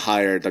should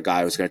hire the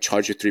guy who's going to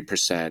charge you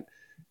 3%,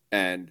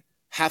 and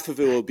half of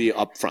it will be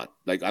upfront.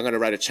 Like, I'm going to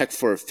write a check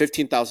for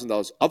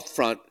 $15,000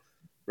 upfront,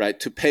 right,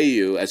 to pay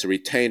you as a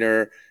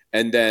retainer.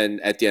 And then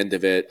at the end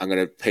of it, I'm going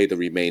to pay the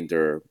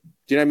remainder.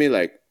 Do you know what I mean?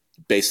 Like,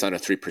 based on a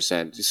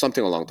 3%,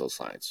 something along those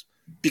lines.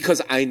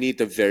 Because I need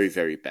the very,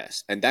 very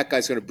best. And that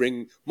guy's going to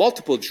bring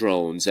multiple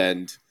drones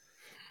and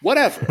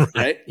whatever,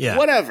 right? Yeah.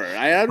 Whatever.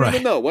 I don't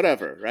even know.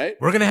 Whatever, right?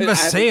 We're going to have a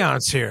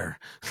seance here.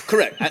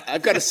 Correct.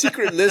 I've got a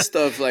secret list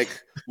of like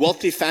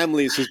wealthy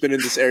families who's been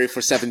in this area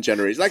for 7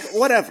 generations. Like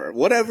whatever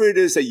it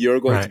is that you're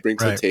going to bring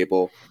to the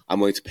table, I'm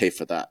going to pay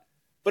for that.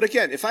 But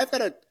again, if I've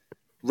got a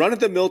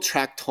run-of-the-mill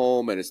tract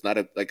home and it's not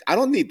I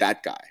don't need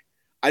that guy.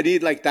 I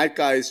need like that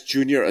guy's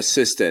junior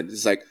assistant.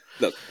 It's like,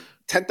 look,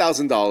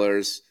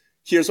 $10,000.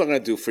 here's what I'm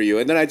going to do for you.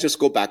 And then I just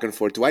go back and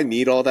forth. Do I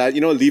need all that?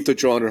 Leave the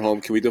drone at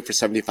home. Can we do it for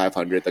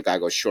 $7,500? The guy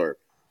goes, sure,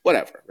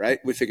 whatever, right?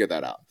 We figure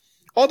that out.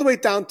 All the way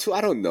down to,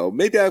 I don't know,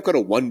 maybe I've got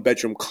a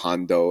 1-bedroom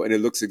condo and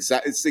it's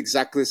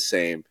exactly the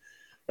same,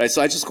 right?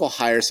 So I just go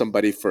hire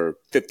somebody for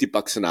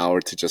 $50 an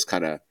hour to just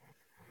kind of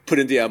put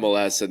in the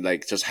MLS and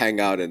like just hang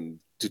out and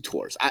do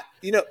tours.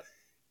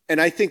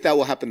 And I think that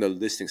will happen on the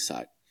listing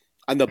side.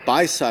 On the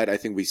buy side, I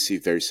think we see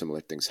very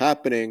similar things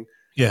happening.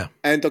 Yeah.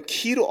 And the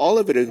key to all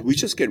of it is we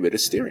just get rid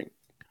of steering.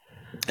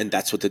 And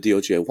that's what the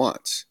DOJ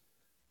wants.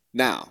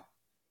 Now.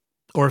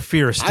 Or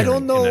fear of steering. I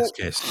don't know in this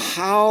case.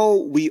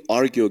 how we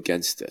argue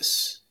against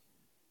this.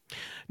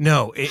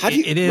 No,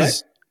 it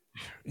is.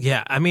 Right?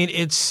 Yeah. I mean,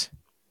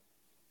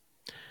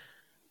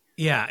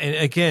 and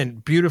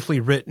again, beautifully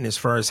written as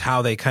far as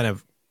how they kind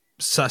of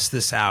suss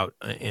this out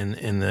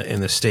in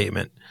the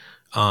statement.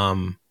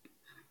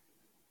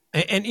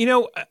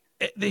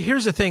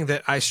 Here's the thing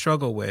that I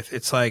struggle with.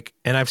 It's like,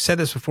 and I've said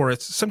this before,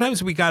 it's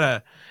sometimes we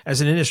gotta, as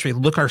an industry,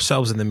 look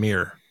ourselves in the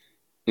mirror,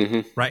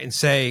 right? And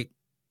say,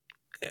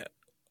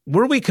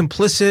 were we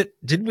complicit?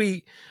 Did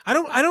we, I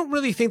don't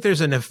really think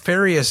there's a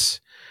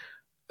nefarious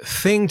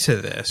thing to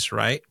this,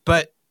 right?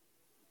 But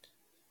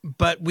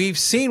we've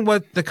seen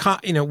what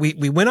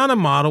we went on a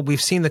model,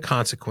 we've seen the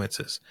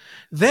consequences.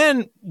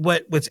 Then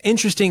what's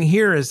interesting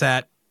here is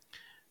that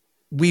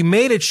we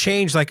made a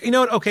change, like,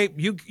 okay,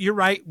 you're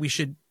right, we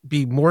should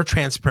be more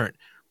transparent.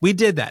 We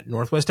did that.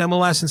 Northwest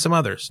MLS and some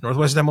others.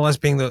 Northwest MLS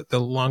being the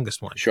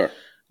longest one. Sure.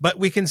 But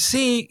we can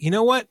see,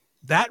 what?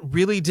 That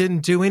really didn't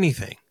do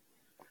anything,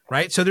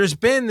 right? So there's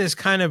been this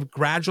kind of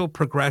gradual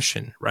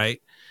progression,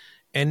 right?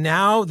 And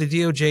now the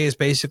DOJ is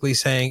basically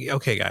saying,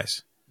 okay,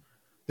 guys,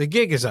 the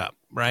gig is up,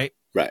 right?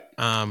 Right.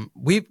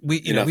 We've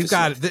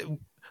got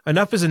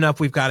enough is enough.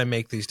 We've got to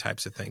make these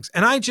types of things.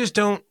 And I just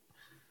don't,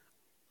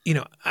 I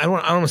don't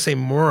want to say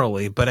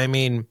morally, but I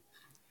mean,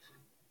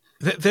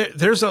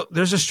 there's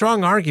a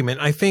strong argument.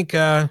 I think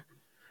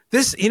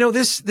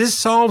this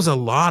solves a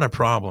lot of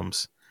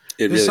problems.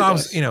 It really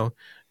solves, does.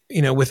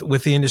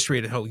 With the industry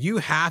as a whole. You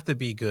have to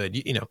be good.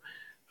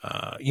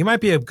 You might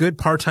be a good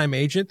part-time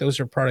agent. Those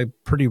are probably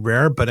pretty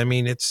rare, but I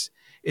mean, it's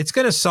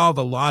going to solve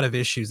a lot of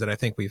issues that I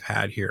think we've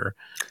had here.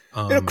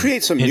 It'll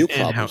create some new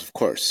problems, of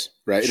course,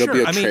 right? Sure. It'll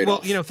be a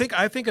trade-off.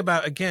 I think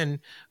about, again,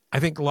 I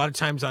think a lot of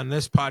times on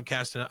this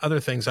podcast and other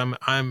things,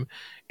 I'm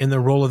in the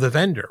role of the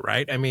vendor,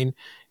 right? I mean,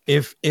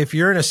 if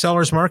you're in a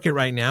seller's market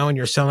right now and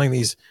you're selling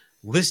these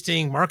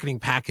listing marketing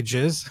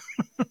packages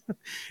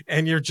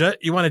and you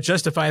want to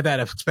justify that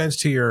expense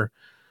to your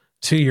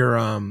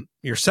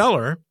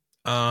seller,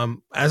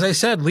 as I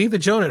said, leave the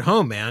drone at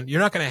home, man.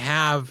 You're not going to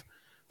have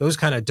those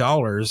kind of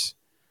dollars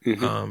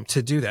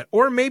to do that.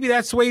 Or maybe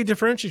that's the way you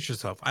differentiate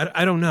yourself.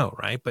 I don't know,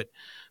 right?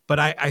 But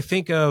I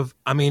think of,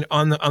 I mean,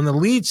 on the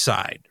lead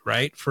side,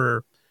 right?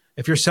 For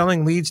if you're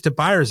selling leads to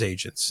buyer's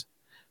agents,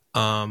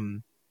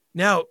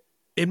 now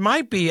it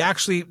might be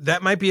that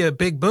might be a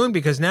big boon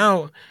because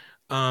now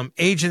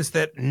agents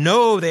that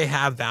know they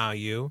have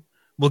value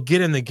will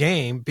get in the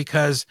game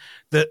because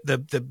the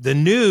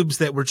noobs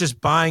that were just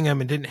buying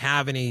them and didn't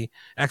have any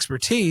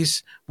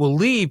expertise will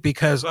leave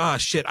because, oh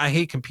shit, I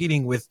hate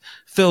competing with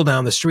Phil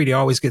down the street. He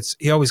always gets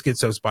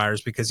those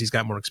buyers because he's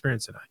got more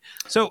experience than I.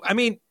 So, I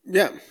mean,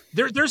 yeah,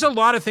 there's a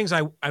lot of things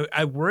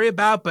I worry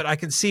about, but I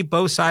can see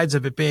both sides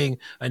of it being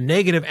a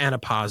negative and a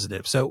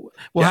positive. So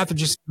we'll have to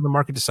just, the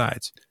market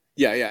decides.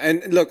 Yeah, yeah.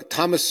 And look,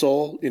 Thomas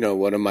Sowell,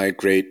 one of my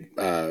great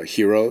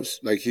heroes,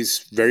 like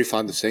he's very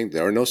fond of saying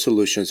there are no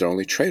solutions, there are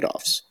only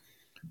trade-offs,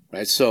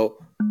 right? So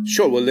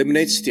sure, we'll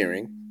eliminate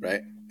steering,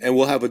 right? And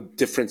we'll have a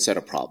different set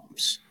of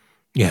problems.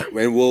 Yeah.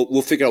 Right? And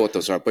we'll figure out what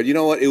those are. But you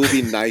know what? It would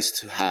be nice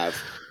to have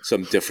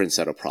some different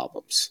set of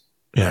problems.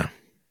 Yeah.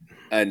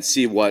 And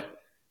see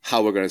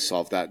how we're going to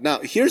solve that. Now,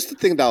 here's the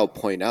thing that I'll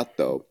point out,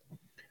 though.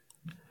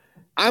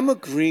 I'm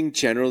agreeing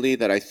generally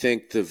that I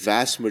think the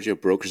vast majority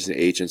of brokers and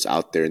agents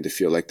out there in the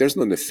field, like there's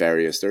no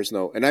nefarious,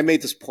 and I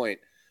made this point.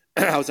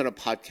 I was on a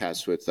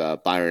podcast with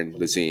Byron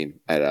Lazine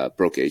at a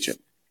Broke Agent,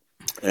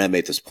 and I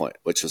made this point,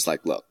 which was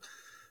like, look,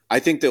 I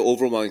think the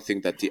overwhelming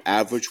thing that the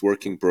average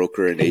working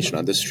broker and agent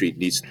on the street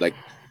needs to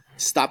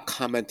stop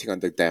commenting on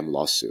the damn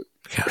lawsuit.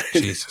 Yeah,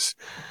 Jesus.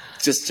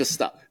 Just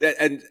stop.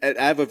 And I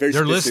have a very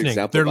specific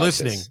example. They're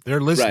listening. This. They're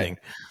listening.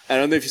 Right. I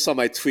don't know if you saw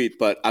my tweet,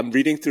 but I'm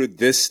reading through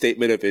this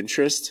statement of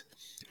interest.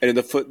 And in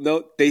the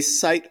footnote, they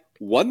cite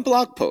one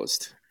blog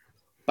post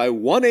by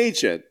one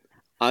agent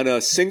on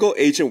a single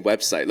agent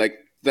website, like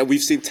that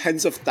we've seen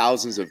tens of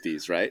thousands of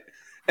these, right?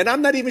 And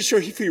I'm not even sure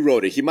if he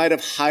wrote it. He might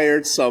have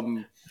hired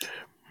some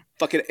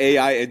fucking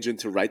AI engine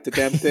to write the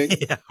damn thing.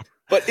 Yeah.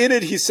 But in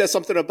it, he says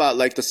something about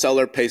like the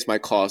seller pays my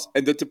cost.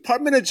 And the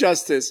Department of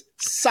Justice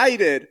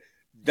cited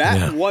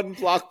that one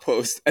blog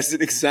post as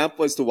an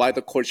example as to why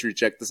the courts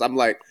reject this. I'm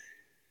like,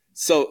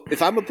 so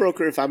if I'm a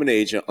broker, if I'm an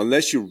agent,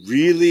 unless you're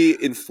really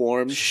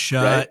informed,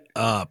 shut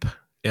up.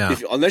 Yeah.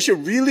 Unless you're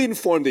really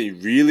informed that you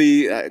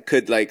really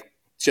could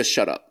just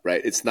shut up,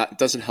 right? It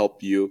doesn't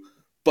help you.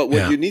 But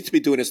what you need to be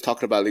doing is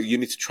talking about, you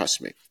need to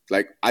trust me.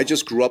 Like, I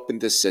just grew up in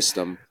this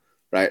system.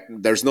 right?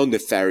 There's no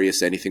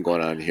nefarious anything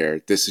going on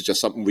here. This is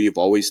just something we've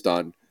always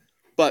done.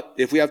 But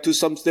if we have to do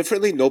something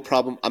differently, no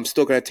problem. I'm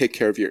still going to take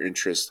care of your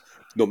interest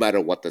no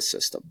matter what the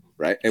system,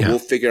 right? And we'll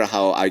figure out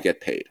how I get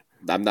paid.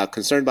 I'm not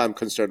concerned about, I'm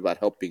concerned about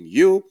helping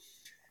you.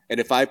 And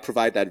if I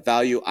provide that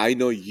value, I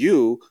know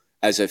you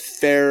as a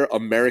fair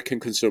American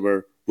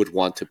consumer would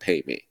want to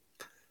pay me,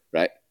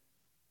 right?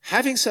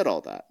 Having said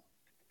all that,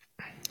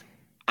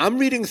 I'm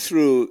reading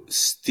through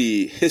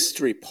the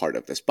history part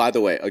of this. By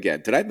the way,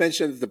 again, did I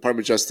mention the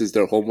Department of Justice,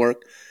 their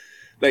homework?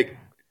 Like,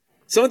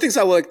 some of the things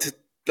I would like to,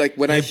 like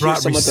when I hear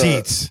some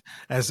receipts,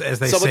 of the, as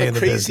they some say of the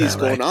crazies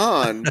going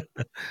on,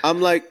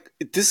 I'm like,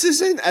 this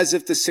isn't as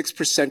if the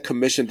 6%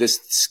 commission, this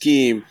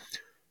scheme,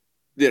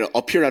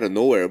 appeared out of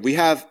nowhere. We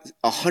have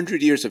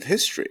 100 years of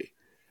history.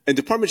 And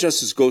Department of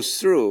Justice goes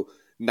through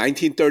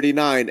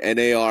 1939,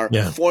 NAR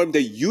formed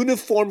a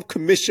Uniform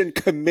Commission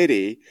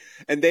Committee,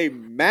 and they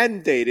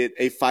mandated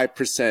a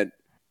 5%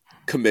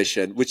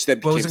 commission, which then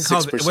became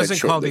 6%. It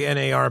wasn't called the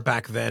NAR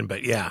back then, but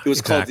it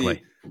was called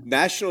the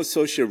National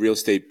Association of Real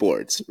Estate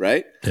Boards,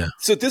 right? Yeah.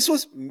 So this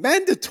was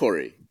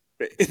mandatory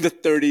in the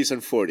 30s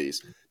and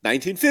 40s.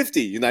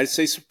 1950, United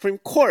States Supreme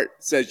Court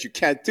says you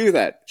can't do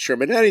that.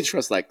 Sherman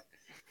Antitrust, like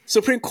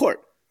Supreme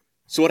Court.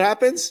 So what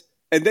happens?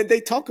 And then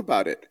they talk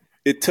about it.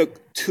 It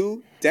took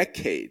 2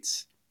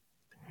 decades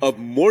of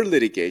more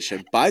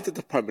litigation by the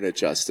Department of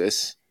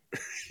Justice,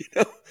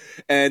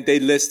 and they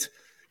list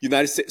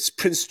United States,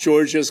 Prince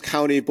George's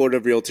County Board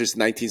of Realtors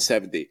in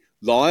 1970,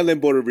 Long Island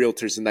Board of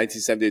Realtors in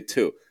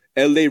 1972,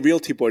 LA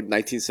Realty Board in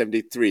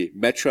 1973,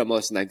 Metro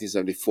MLS in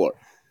 1974.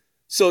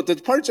 So the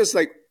Department of Justice,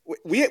 like,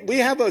 we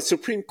have a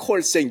Supreme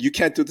Court saying you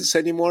can't do this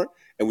anymore,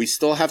 and we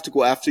still have to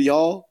go after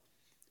y'all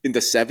in the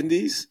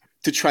 70s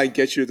to try and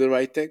get you to the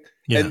right thing.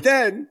 Yeah. And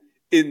then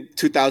in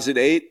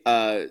 2008,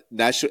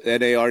 National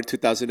NAR in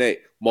 2008,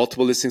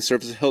 multiple listing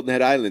services, Hilton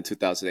Head Island in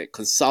 2008,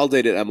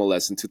 consolidated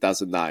MLS in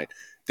 2009.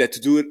 They had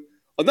to do it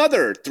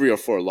another 3 or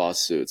 4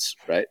 lawsuits,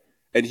 right?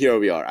 And here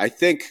we are. I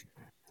think,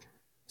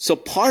 so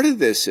part of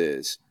this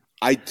is,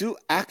 I do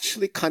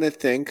actually kind of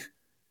think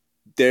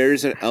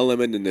there's an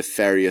element of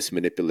nefarious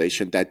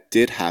manipulation that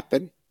did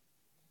happen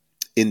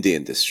in the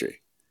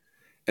industry.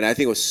 And I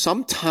think it was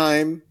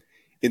sometime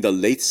in the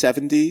late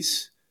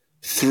 70s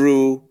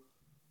through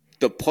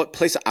the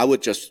place I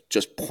would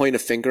just point a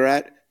finger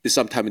at is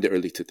sometime in the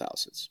early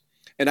 2000s.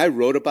 And I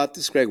wrote about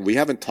this, Greg. We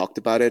haven't talked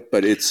about it,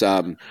 but it's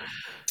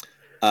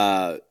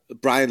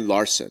Brian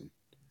Larson.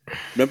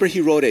 Remember,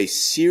 he wrote a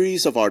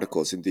series of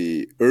articles in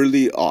the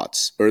early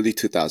aughts, early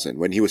 2000,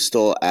 when he was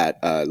still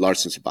at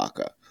Larson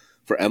Tabaka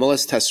for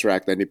MLS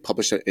Tesseract. Then he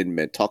published an in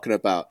Mint talking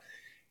about,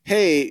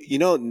 hey,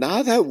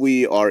 now that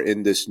we are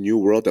in this new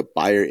world of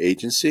buyer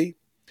agency,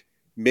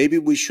 maybe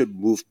we should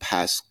move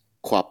past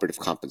cooperative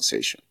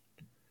compensation,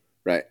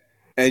 right?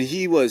 And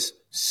he was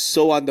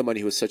so on the money.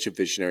 He was such a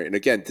visionary. And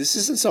again, this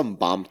isn't some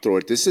bomb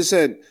thrower. This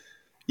isn't,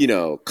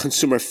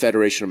 Consumer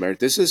Federation of America.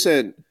 This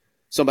isn't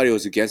somebody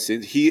who's against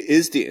it. He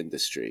is the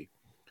industry,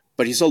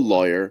 but he's a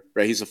lawyer,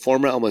 right? He's a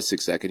former MLS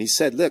exec. And he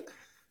said, look,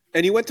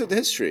 and he went through the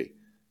history.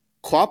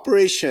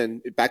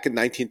 Cooperation back in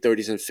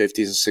 1930s and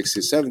 50s and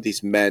 60s,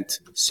 70s meant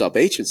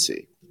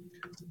sub-agency.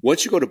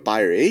 Once you go to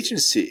buyer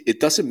agency, it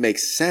doesn't make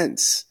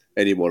sense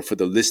anymore for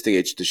the listing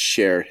agent to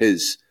share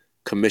his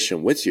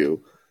commission with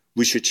you.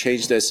 We should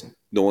change this.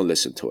 No one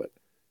listened to it.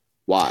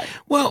 Why?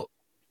 Well,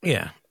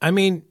 yeah. I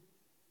mean,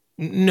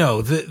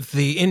 no,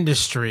 the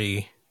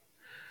industry,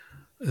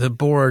 the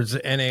boards,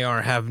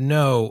 NAR have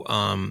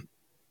no,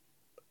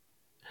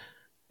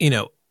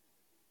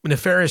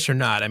 nefarious or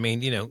not. I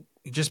mean, you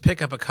just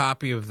pick up a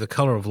copy of The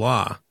Color of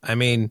Law. I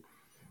mean,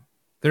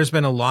 there's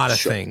been a lot of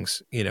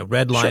things,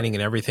 redlining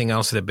and everything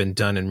else that have been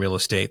done in real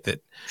estate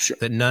that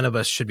none of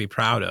us should be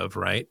proud of,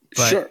 right?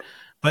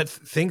 But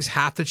things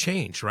have to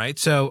change, right?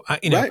 So,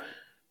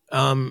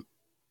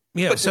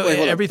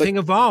 everything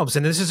evolves,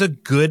 and this is a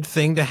good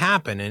thing to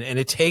happen. And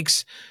it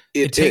takes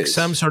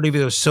some sort of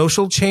either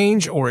social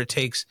change, or it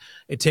takes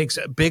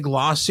big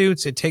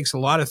lawsuits. It takes a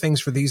lot of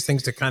things for these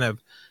things to kind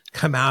of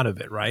come out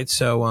of it, right?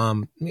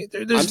 So,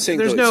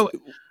 there's no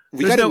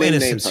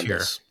innocence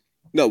here.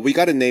 No, we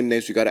got to name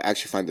names. We got to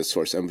actually find the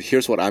source. And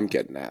here's what I'm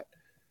getting at.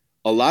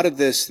 A lot of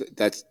this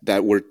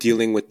that we're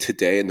dealing with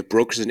today, and the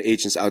brokers and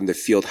agents out in the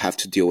field have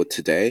to deal with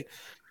today,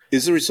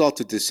 is the result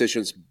of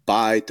decisions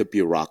by the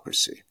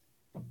bureaucracy.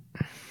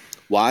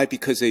 Why?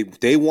 Because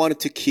they wanted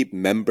to keep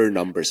member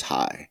numbers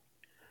high,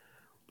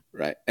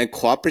 right? And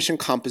cooperation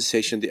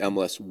compensation, the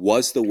MLS,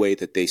 was the way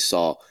that they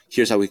saw,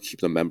 here's how we keep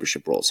the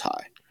membership rolls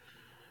high.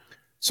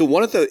 So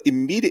one of the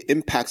immediate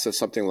impacts of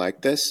something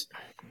like this,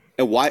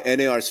 and why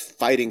NAR is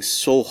fighting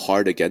so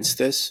hard against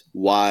this,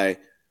 why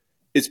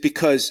it's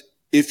because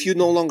if you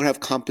no longer have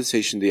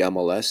compensation in the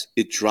MLS,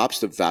 it drops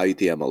the value of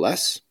the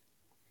MLS,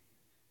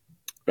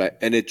 right?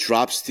 And it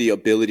drops the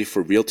ability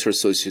for realtor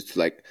associates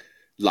to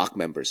lock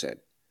members in.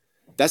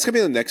 That's going to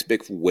be the next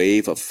big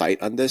wave of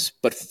fight on this.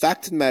 But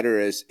fact of the matter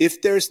is,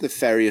 if there's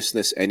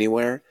nefariousness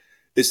anywhere,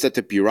 it's that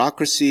the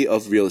bureaucracy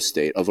of real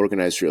estate, of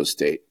organized real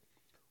estate,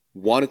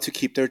 wanted to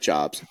keep their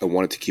jobs and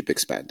wanted to keep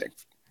expanding.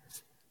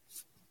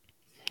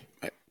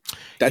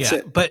 That's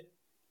it. But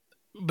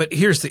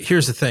here's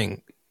the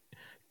thing.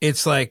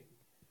 It's like,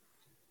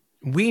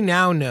 we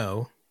now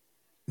know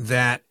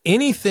that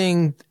any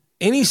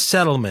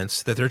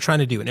settlements that they're trying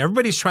to do, and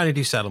everybody's trying to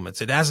do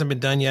settlements. It hasn't been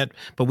done yet,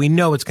 but we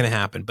know it's going to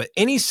happen. But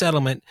any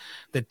settlement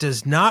that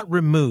does not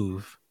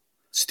remove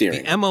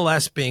steering, the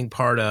MLS being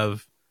part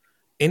of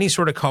any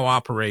sort of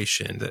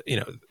cooperation, that, you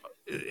know,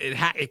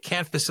 it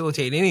can't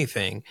facilitate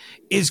anything,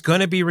 is going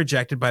to be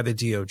rejected by the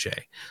DOJ.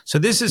 So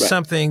this is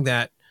something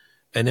that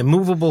an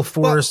immovable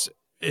force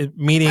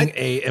meaning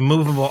a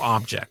immovable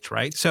object,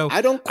 right? So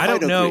I don't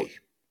know. Agree.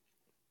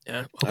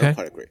 Yeah. Okay. I don't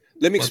quite agree.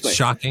 Let me explain. It's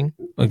shocking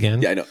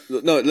again. Yeah, I know.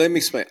 No, let me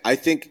explain. I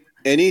think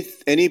any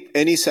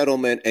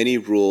settlement, any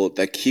rule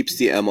that keeps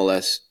the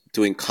MLS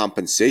doing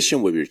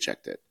compensation will be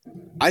rejected.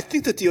 I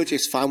think the DOJ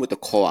is fine with the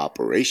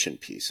cooperation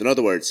piece. In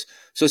other words,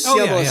 so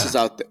CMLS is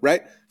out there,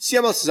 right?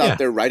 CMLS is out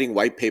there writing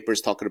white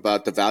papers talking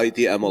about the value of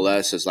the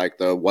MLS as like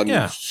the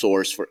one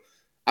source for.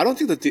 I don't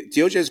think the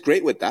DOJ is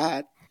great with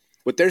that.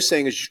 What they're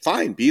saying is,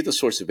 fine, be the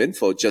source of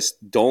info,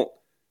 just don't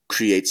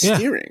create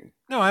steering.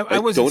 No, I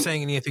wasn't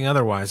saying anything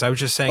otherwise. I was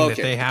just saying that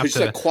they have to.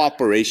 Like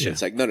cooperation.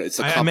 It's like, no, it's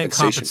a compensation. I meant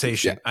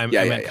compensation. I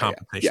meant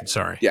compensation.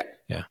 Sorry.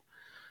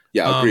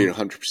 Yeah, I agree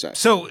 100%.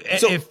 So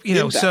if you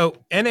know, so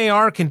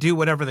NAR can do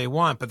whatever they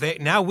want, but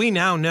we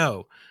now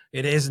know,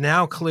 it is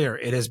now clear,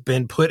 it has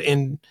been put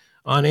on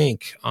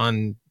ink,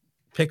 on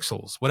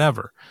pixels,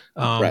 whatever,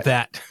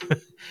 that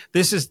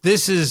this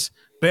is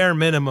bare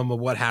minimum of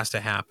what has to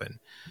happen.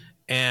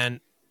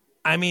 And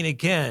I mean,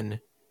 again,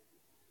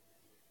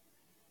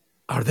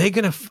 are they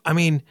going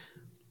to?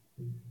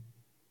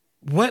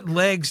 What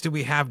legs do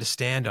we have to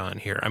stand on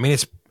here? I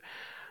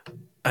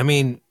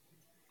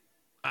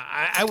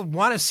would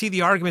want to see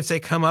the arguments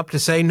they come up to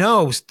say,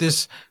 no,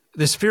 this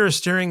fear of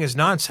steering is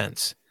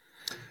nonsense.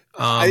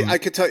 I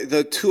could tell you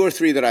the 2 or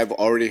 3 that I've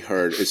already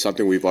heard is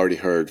something we've already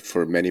heard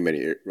for many, many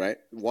years, right?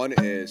 One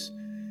is,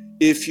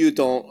 if you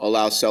don't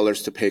allow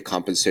sellers to pay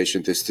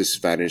compensation, this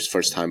disadvantages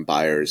first-time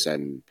buyers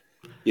and,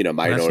 you know,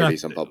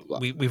 minorities and blah, blah, blah.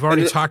 We've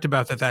already talked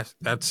about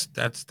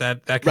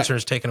that concern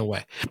is taken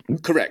away.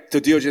 Correct. The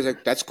DOJ is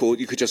like, that's cool.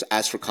 You could just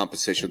ask for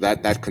compensation.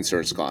 That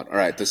concern is gone. All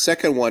right. The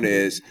second one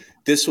is,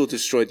 this will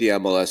destroy the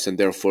MLS and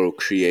therefore will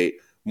create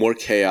more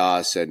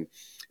chaos. And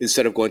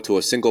instead of going to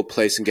a single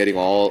place and getting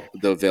all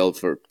the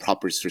available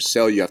properties for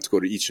sale, you have to go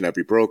to each and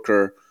every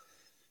broker.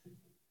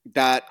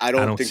 That I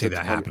don't think see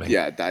that happening.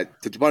 Yeah,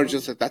 that the department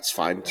just like, that's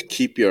fine. To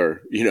keep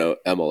your, you know,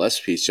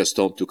 MLS piece, just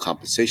don't do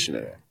compensation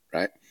in it,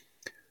 right?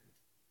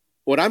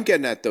 What I'm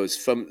getting at, though, is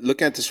from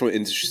looking at this from an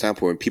industry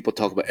standpoint, when people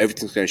talk about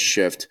everything's going to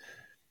shift,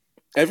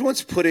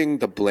 everyone's putting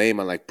the blame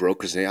on like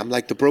brokers. I'm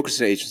like, the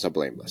brokers and agents are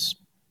blameless.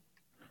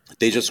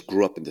 They just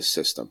grew up in this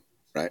system,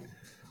 right?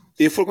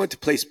 If we're going to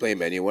place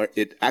blame anywhere,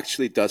 it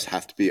actually does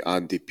have to be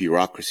on the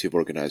bureaucracy of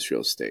organized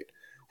real estate,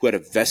 who had a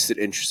vested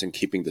interest in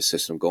keeping the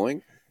system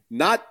going,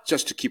 not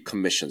just to keep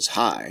commissions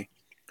high,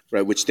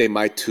 right, which they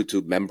might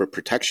to member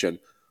protection,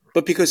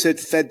 but because it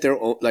fed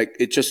their own, like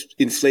it just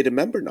inflated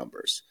member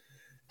numbers.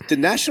 The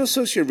National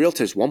Association of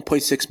Realtors,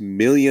 1.6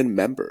 million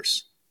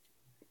members.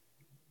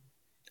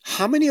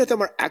 How many of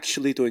them are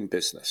actually doing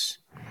business?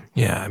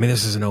 Yeah, I mean,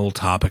 this is an old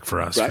topic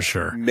for us, for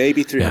sure.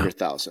 Maybe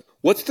 300,000.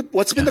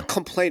 What's been the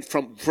complaint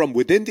from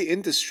within the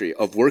industry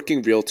of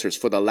working realtors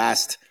for the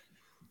last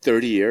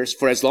 30 years,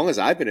 for as long as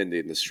I've been in the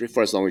industry,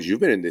 for as long as you've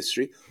been in the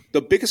industry?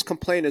 The biggest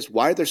complaint is,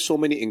 why are there so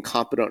many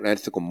incompetent and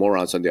unethical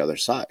morons on the other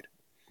side?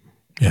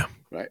 Yeah.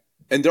 Right?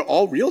 And they're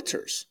all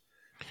realtors.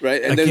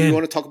 Right. And then you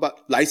want to talk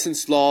about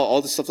license law,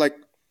 all this stuff, like,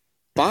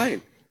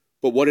 fine.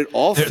 But what it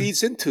all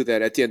feeds into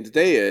then at the end of the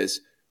day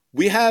is,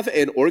 we have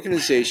an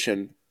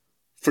organization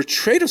for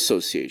trade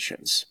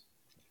associations,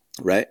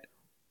 right?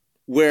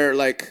 Where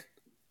like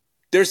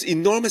there's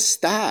enormous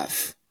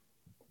staff.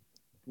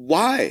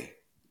 Why?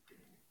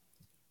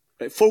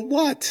 Right? For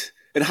what?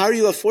 And how are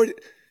you affording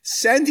it?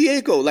 San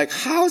Diego, like,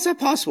 how is that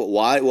possible?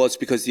 Why? Well, it's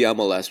because the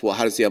MLS. Well,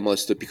 how does the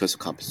MLS do it? Because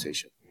of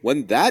compensation.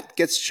 When that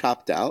gets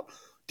chopped out,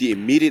 the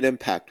immediate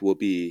impact will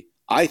be,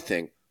 I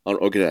think, on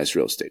organized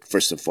real estate,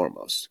 first and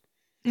foremost.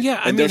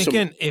 Yeah, I mean,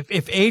 again,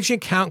 if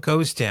agent count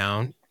goes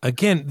down,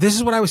 again, this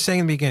is what I was saying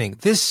in the beginning.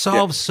 This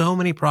solves so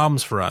many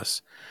problems for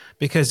us,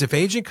 because if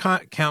agent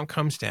count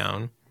comes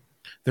down,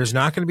 there's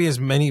not going to be as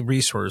many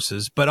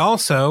resources, but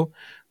also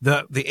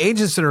the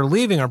agents that are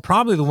leaving are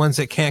probably the ones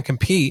that can't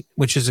compete,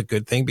 which is a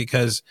good thing,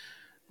 because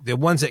the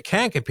ones that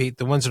can compete,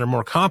 the ones that are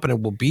more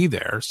competent, will be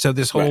there. So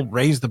this whole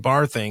raise the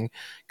bar thing,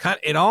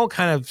 it all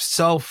kind of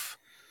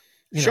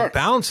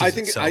balances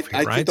itself.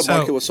 I think the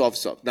market will solve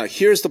itself. Now,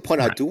 here's the point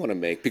I do want to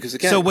make, because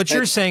again, so what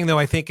you're saying, though,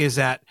 I think, is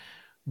that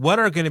what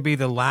are going to be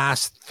the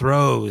last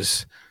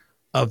throes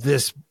of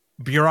this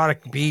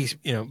bureaucratic beast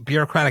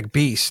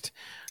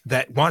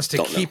that wants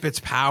to keep its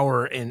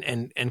power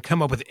and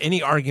come up with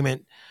any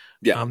argument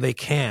they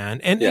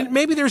can, and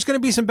maybe there's going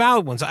to be some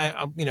valid ones.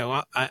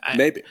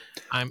 Maybe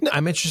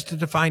I'm interested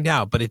to find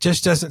out, but it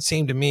just doesn't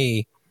seem to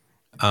me.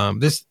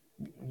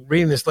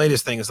 Reading this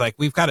latest thing is like,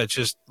 we've got to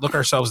just look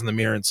ourselves in the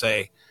mirror and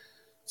say,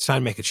 it's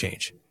time to make a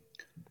change.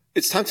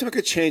 It's time to make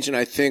a change. And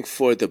I think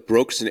for the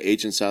brokers and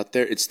agents out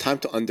there, it's time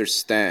to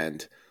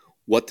understand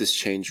what this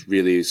change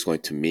really is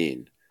going to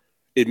mean.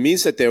 It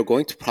means that they're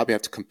going to probably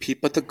have to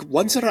compete. But the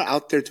ones that are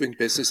out there doing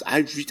business,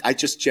 I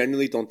just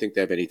genuinely don't think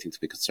they have anything to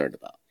be concerned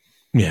about.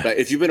 Yeah. Right?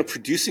 If you've been a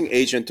producing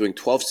agent doing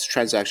 12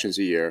 transactions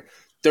a year,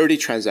 30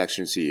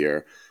 transactions a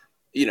year,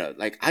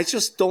 like I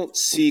just don't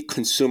see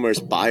consumers,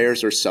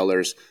 buyers or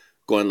sellers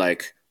going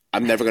like,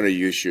 I'm never going to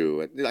use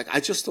you. Like, I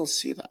just don't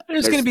see that.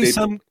 There's going to be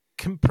some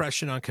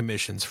compression on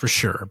commissions for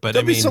sure. But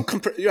there'll be some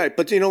right.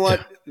 But you know what?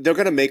 Yeah. They're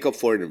going to make up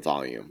for it in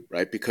volume,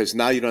 right? Because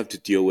now you don't have to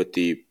deal with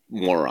the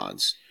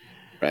morons,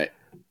 right?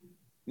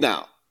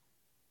 Now,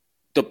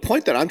 the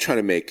point that I'm trying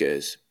to make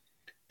is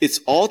it's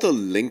all the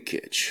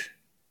linkage,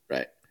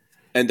 right?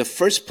 And the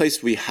first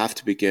place we have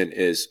to begin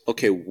is,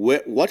 okay,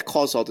 what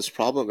caused all this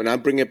problem? And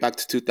I'm bringing it back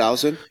to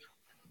 2000.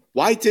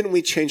 Why didn't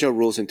we change our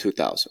rules in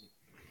 2000,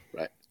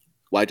 right?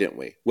 Why didn't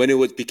we? When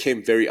it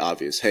became very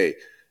obvious, hey,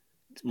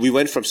 we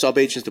went from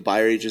sub-agents to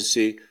buyer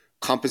agency,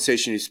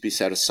 compensation needs to be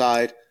set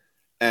aside,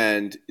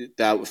 and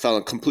that fell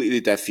on completely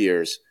deaf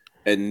ears.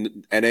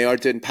 And NAR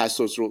didn't pass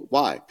those rules.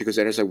 Why? Because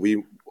NAR's like,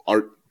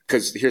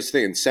 because here's the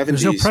thing, in the 70s.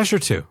 There's no pressure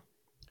to.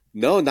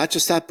 No, not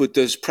just that, but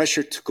there's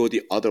pressure to go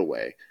the other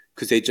way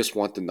because they just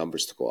want the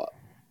numbers to go up.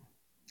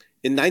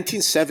 In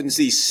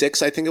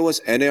 1976, I think it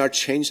was, NAR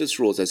changed its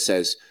rules that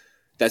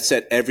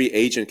said every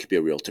agent could be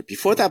a realtor.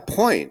 Before that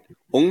point,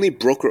 only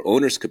broker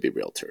owners could be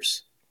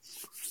realtors,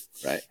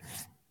 right?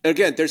 And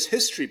again, there's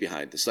history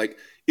behind this. Like,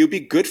 it would be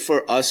good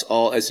for us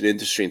all as an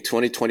industry in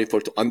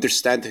 2024 to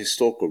understand the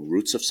historical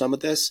roots of some of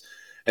this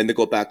and to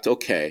go back to,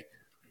 okay,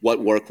 what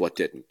worked, what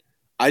didn't.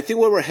 I think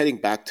what we're heading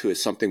back to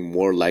is something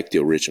more like the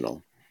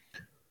original.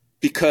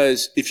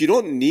 Because if you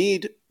don't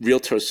need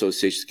realtor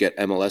associations to get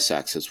MLS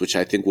access, which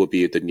I think will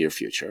be the near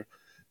future,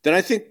 then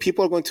I think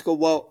people are going to go,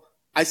 well,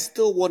 I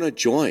still want to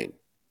join.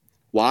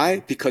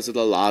 Why? Because of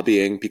the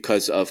lobbying,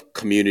 because of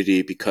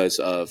community, because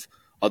of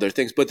other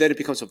things. But then it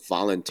becomes a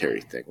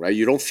voluntary thing, right?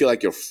 You don't feel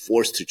like you're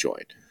forced to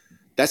join.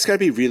 That's got to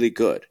be really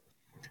good.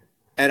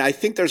 And I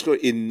think there's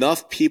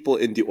enough people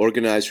in the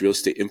organized real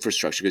estate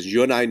infrastructure, because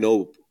you and I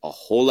know a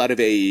whole lot of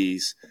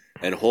AEs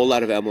and a whole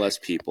lot of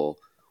MLS people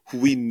who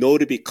we know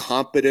to be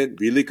competent,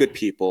 really good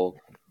people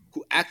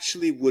who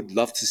actually would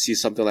love to see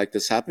something like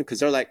this happen, because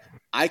they're like,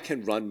 I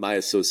can run my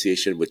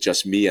association with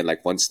just me and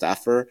like one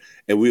staffer,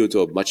 and we will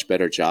do a much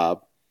better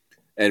job.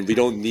 And we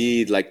don't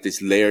need like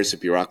these layers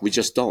of bureaucracy. We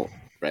just don't,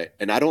 right?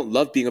 And I don't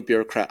love being a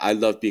bureaucrat. I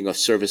love being of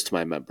service to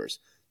my members.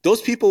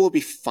 Those people will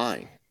be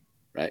fine,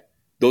 right?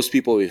 Those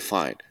people will be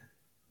fine.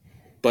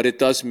 But it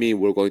does mean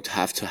we're going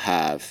to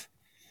have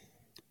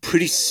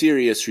pretty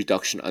serious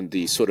reduction on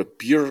the sort of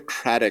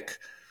bureaucratic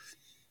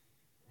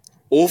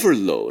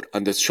overload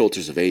on the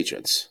shoulders of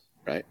agents,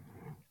 right?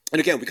 And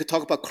again, we could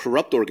talk about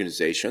corrupt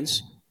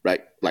organizations,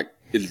 right? Like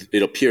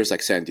it appears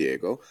like San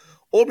Diego,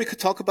 or we could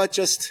talk about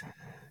just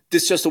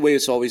the way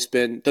it's always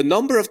been. The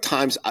number of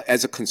times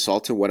as a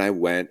consultant when I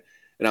went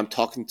and I'm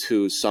talking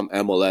to some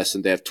MLS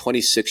and they have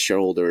 26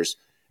 shareholders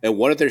and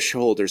one of their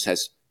shareholders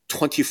has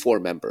 24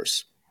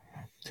 members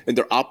and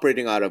they're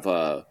operating out of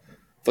a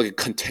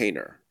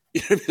container,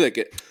 you know what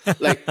I mean?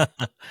 Like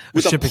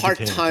with a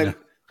part-time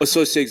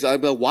associate,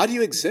 I'm like, why do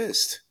you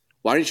exist?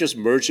 Why aren't you just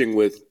merging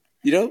with,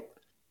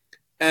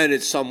 and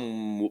it's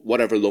some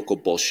whatever local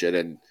bullshit.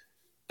 And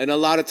a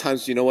lot of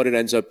times, you know what it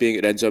ends up being?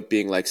 It ends up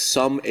being like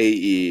some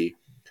AE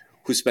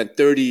who spent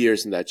 30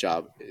 years in that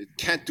job,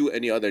 can't do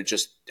any other,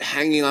 just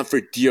hanging on for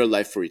dear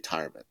life for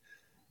retirement.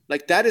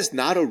 Like, that is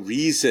not a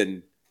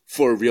reason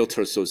for a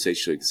realtor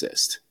association to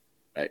exist,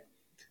 right?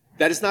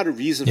 That is not a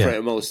reason for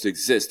MLS to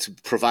exist, to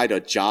provide a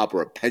job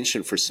or a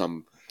pension for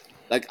some.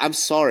 Like, I'm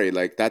sorry,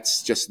 like,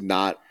 that's just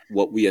not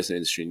what we as an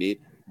industry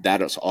need.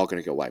 That is all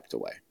going to get wiped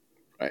away,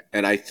 right?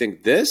 And I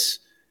think this,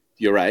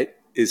 you're right,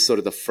 is sort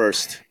of the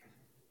first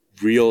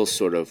real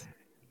sort of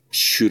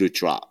shoe to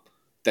drop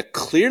that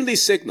clearly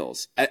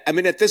signals. I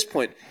mean, at this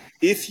point,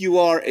 if you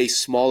are a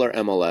smaller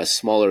MLS,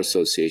 smaller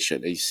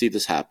association, and you see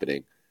this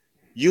happening,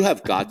 you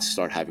have got to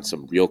start having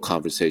some real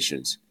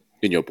conversations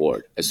in your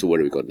board as to where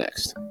do we go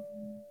next,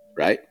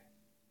 right?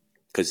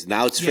 Because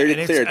now it's fairly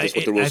clear that's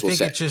what the rules will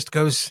say. I think it just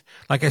goes,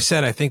 like I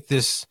said, I think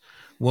this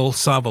will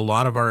solve a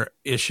lot of our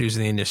issues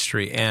in the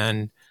industry,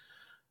 and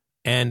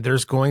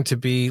there's going to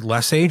be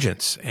less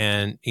agents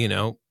and,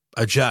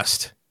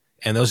 adjust.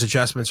 And those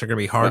adjustments are going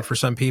to be hard for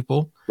some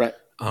people. Right.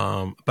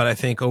 But I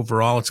think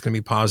overall it's going to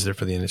be positive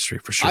for the industry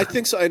for sure. I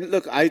think so. And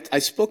look, I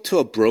spoke to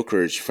a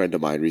brokerage friend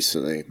of mine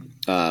recently,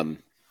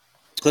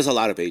 because a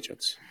lot of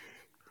agents,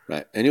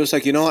 right? And he was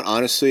like, you know what,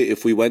 honestly,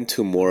 if we went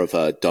to more of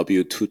a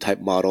W-2 type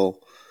model,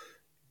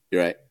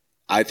 you're right,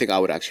 I think I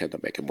would actually end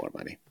up making more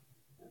money.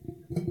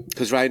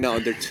 Because right now,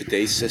 under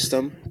today's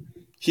system,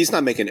 he's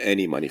not making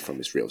any money from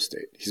his real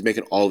estate. He's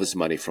making all of his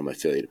money from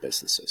affiliated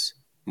businesses,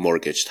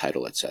 mortgage,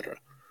 title, etc.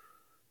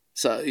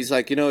 So he's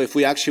like, if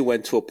we actually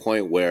went to a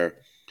point where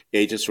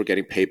agents were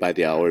getting paid by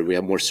the hour, we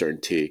have more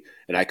certainty,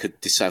 and I could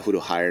decide who to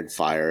hire and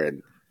fire.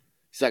 And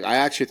he's like, I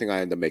actually think I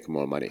end up making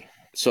more money.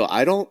 So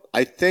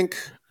I think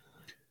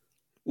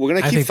We're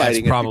going to keep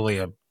fighting. That's probably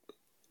a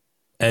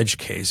edge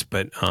case,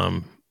 but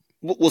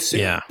we'll see.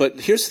 Yeah. But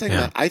here's the thing,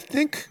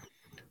 man.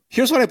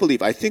 Here's what I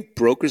believe. I think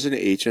brokers and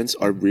agents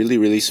are really,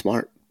 really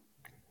smart.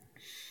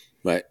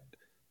 Right?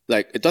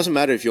 Like, it doesn't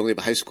matter if you only have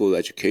a high school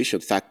education.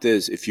 Fact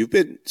is, if you've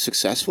been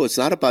successful, it's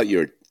not about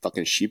your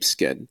fucking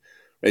sheepskin.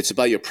 Right? It's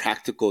about your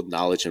practical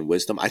knowledge and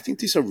wisdom. I think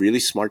these are really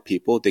smart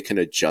people. They can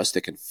adjust.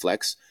 They can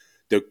flex.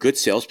 They're good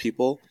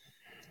salespeople.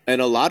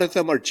 And a lot of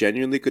them are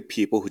genuinely good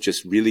people who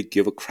just really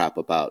give a crap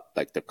about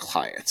like their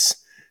clients.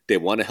 They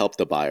want to help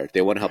the buyer.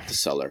 They want to help the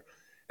seller.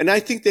 And I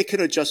think they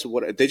can adjust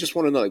what they just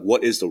want to know, like,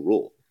 what is the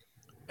rule?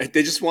 Like,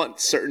 they just want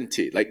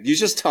certainty. Like, you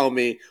just tell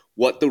me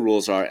what the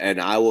rules are and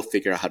I will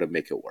figure out how to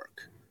make it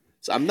work.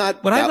 So I'm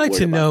not. What I'd like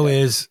to know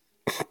is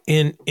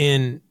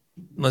in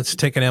let's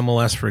take an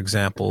MLS, for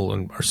example,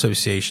 and our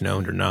association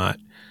owned or not,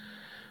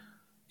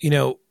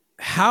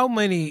 how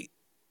many,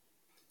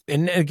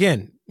 and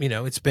again,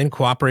 it's been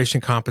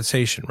cooperation,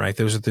 compensation, right?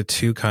 Those are the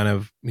two kind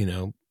of,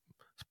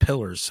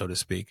 pillars, so to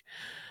speak.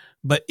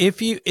 But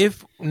if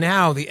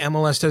now the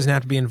MLS doesn't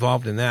have to be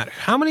involved in that,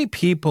 how many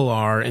people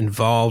are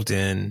involved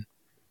in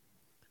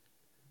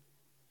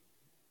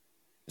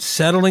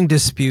settling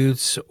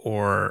disputes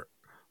or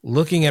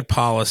looking at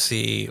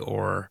policy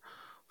or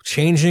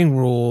changing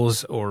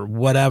rules or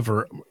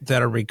whatever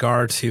that are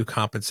regard to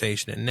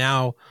compensation? And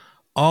now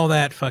all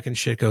that fucking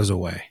shit goes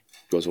away.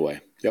 Goes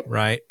away. Yep.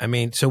 Right. I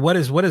mean, so what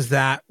is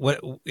that?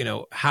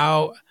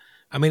 How,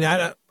 I mean,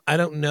 I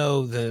don't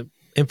know the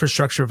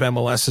infrastructure of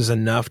MLS is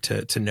enough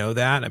to know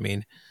that. I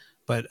mean,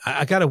 but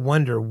I got to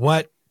wonder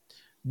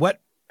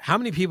how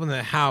many people in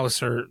the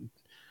house are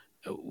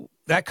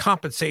that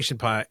compensation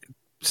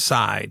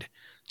side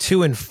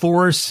to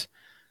enforce,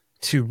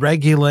 to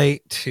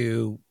regulate,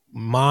 to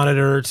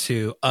monitor,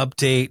 to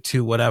update,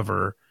 to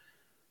whatever.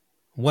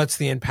 What's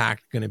the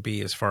impact going to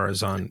be as far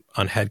as on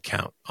head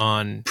count,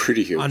 on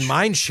pretty huge, on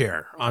mind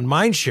share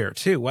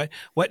too?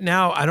 What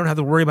now? I don't have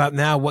to worry about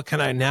now. What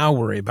can I now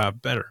worry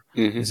about better?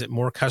 Mm-hmm. Is it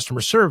more customer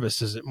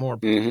service? Is it more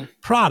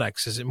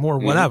products? Is it more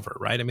whatever?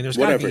 Right? I mean, there's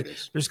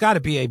got to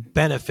be a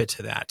benefit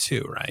to that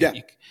too,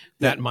 right?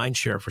 Yeah, mind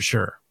share for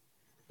sure.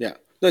 Yeah,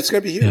 no, it's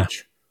going to be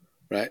huge,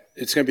 right?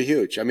 It's going to be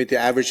huge. I mean, the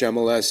average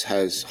MLS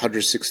has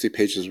 160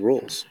 pages of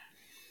rules.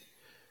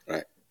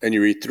 And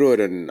you read through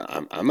it, and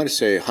I'm going to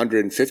say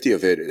 150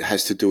 of it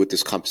has to do with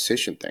this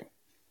compensation thing.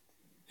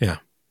 Yeah.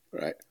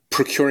 Right.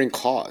 Procuring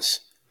cause.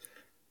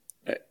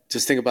 Right?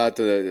 Just think about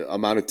the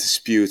amount of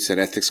disputes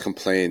and ethics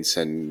complaints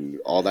and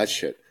all that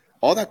shit.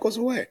 All that goes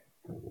away.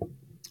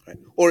 Right?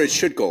 Or it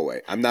should go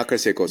away. I'm not going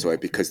to say it goes away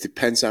because it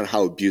depends on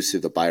how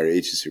abusive the buyer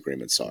agency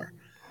agreements are.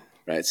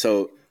 Right.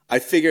 So I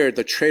figure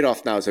the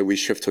trade-off now is that we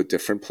shift to a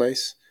different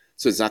place.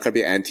 So it's not going to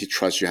be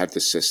antitrust. You have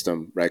the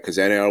system, right? Because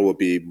NAR will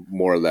be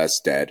more or less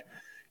dead.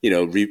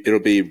 It'll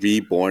be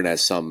reborn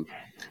as some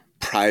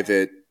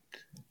private,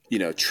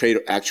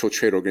 actual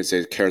trade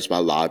organization that cares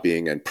about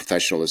lobbying and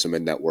professionalism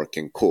and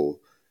networking.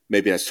 Cool.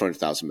 Maybe it has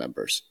 200,000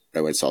 members,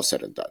 right, when it's all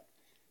said and done,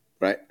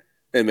 right?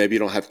 And maybe you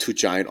don't have two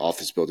giant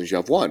office buildings. You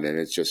have one, and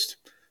it's just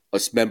a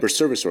member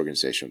service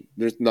organization.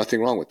 There's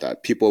nothing wrong with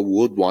that. People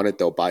would want it.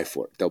 They'll buy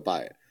for it. They'll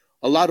buy it.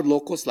 A lot of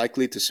locals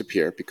likely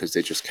disappear because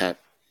they just can't.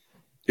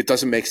 It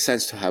doesn't make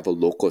sense to have a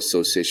local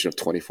association of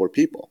 24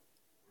 people.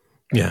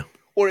 Yeah.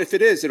 Or if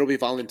it is, it'll be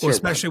volunteer. Well,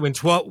 especially when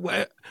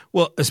 12.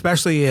 Well,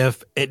 especially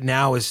if it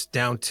now is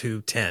down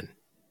to 10.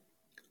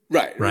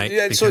 Right.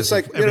 Yeah. So it's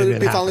like it'll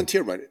be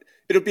volunteer run.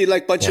 It'll be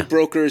like a bunch of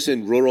brokers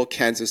in rural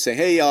Kansas saying,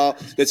 "Hey, y'all,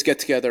 let's get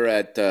together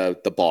at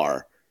the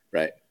bar."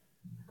 Right.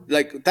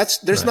 Like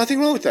there's nothing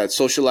wrong with that.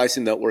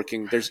 Socializing,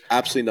 networking. There's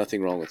absolutely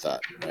nothing wrong with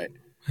that. Right.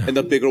 Yeah. And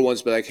the bigger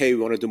ones be like, "Hey,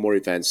 we want to do more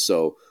events,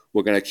 so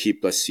we're gonna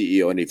keep a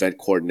CEO, an event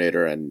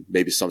coordinator, and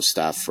maybe some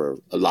staff for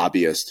a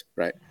lobbyist."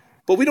 Right.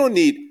 But we don't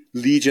need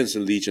legions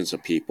and legions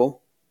of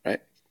people, right?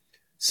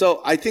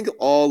 So I think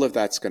all of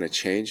that's going to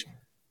change.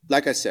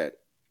 Like I said,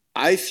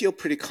 I feel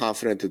pretty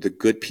confident that the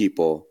good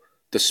people,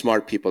 the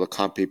smart people, the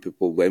competent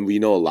people, when we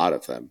know a lot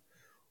of them,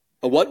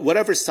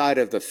 whatever side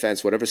of the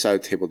fence, whatever side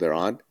of the table they're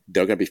on,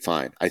 they're going to be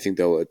fine. I think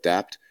they'll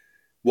adapt.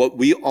 What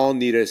we all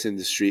need as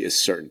industry is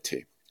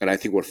certainty. And I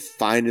think we're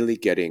finally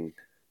getting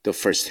the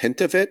first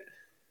hint of it.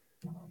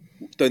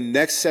 The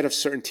next set of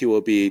certainty will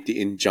be the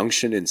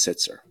injunction in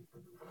Sitzer.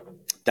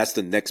 That's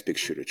the next big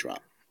shoe to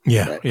drop.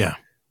 Yeah, right? Yeah.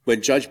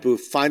 When Judge Booth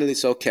finally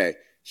says, okay,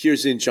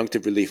 here's the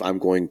injunctive relief I'm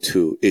going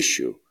to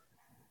issue.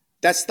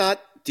 That's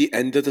not the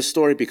end of the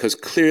story because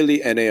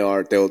clearly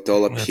NAR, they'll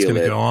appeal it. It's going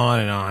to go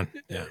on and on.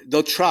 Yeah.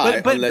 They'll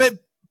try but unless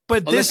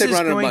this they run is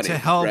out of going money, to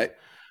help. Right?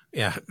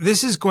 Yeah,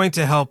 this is going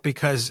to help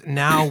because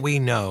now we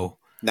know.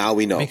 Now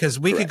we know. Because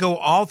we could go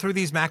all through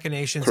these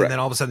machinations and then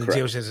all of a sudden the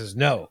DOJ says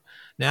no.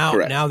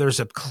 Now there's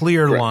a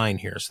clear line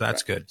here, so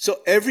that's good. So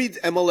every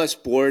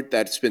MLS board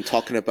that's been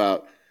talking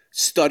about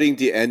studying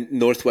the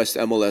Northwest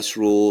MLS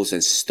rules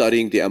and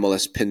studying the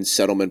MLS PIN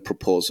settlement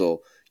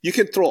proposal, you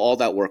can throw all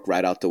that work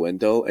right out the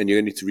window and you're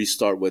going to need to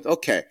restart with,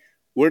 okay,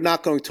 we're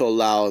not going to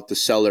allow the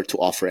seller to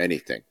offer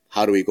anything.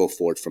 How do we go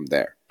forward from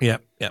there?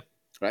 Yep.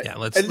 right?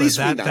 Yeah,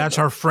 that's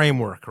our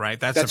framework, right?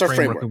 That's the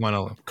framework we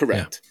want to.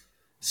 Correct. Yeah.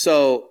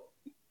 So,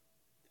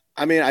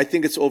 I mean, I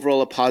think it's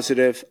overall a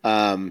positive.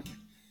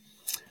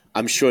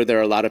 I'm sure there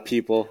are a lot of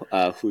people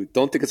who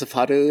don't think it's a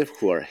positive,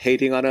 who are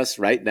hating on us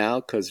right now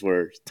because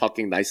we're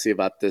talking nicely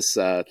about this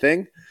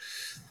thing.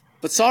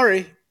 But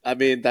sorry, I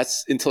mean,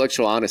 that's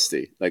intellectual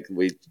honesty. Like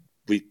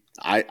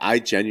I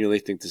genuinely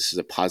think this is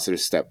a positive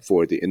step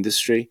for the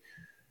industry.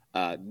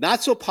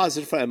 Not so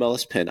positive for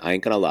MLS Pin. I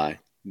ain't gonna lie.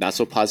 Not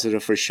so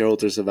positive for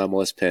shareholders of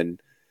MLS Pin.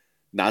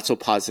 Not so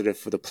positive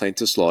for the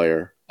plaintiff's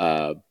lawyer.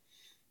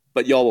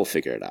 But y'all will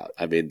figure it out.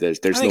 I mean, there's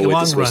no way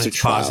this goes to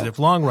trial. Positive.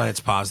 Long run, it's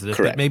positive.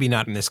 Correct. But maybe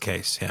not in this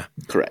case. Yeah.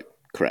 Correct.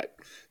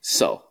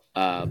 So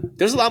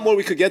there's a lot more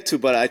we could get to,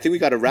 but I think we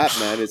got to wrap,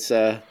 man. It's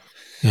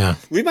yeah.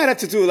 We might have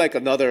to do like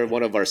another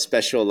one of our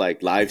special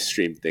like live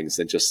stream things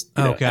and just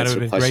God, it would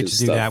be great to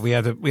do that. We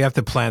have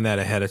to plan that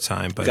ahead of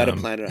time. But got to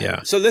plan it ahead.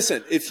 Yeah. So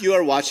listen, if you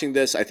are watching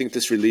this, I think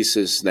this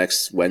releases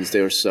next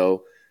Wednesday or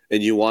so,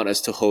 and you want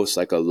us to host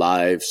like a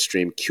live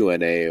stream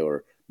Q&A,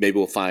 or maybe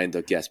we'll find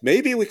a guest.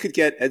 Maybe we could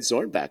get Ed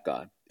Zorn back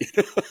on.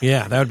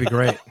 Yeah, that would be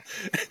great.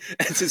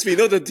 And since we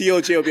know the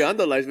DOJ will be on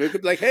the line, we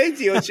could be like, hey,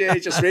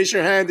 DOJ, just raise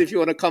your hand if you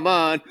want to come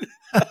on.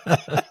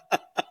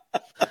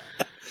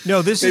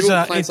 No, this maybe is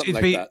we'll plan something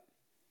like that.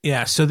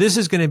 Yeah, so this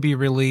is going to be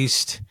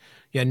released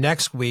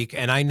next week.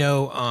 And I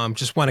know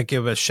just want to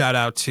give a shout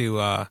out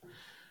to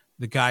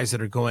the guys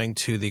that are going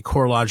to the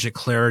CoreLogic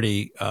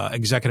Clarity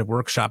Executive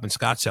Workshop in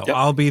Scottsdale. Yep.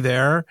 I'll be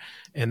there,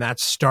 and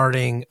that's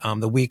starting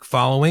the week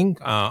following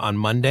on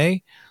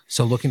Monday.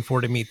 So looking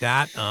forward to meet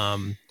that.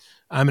 I'm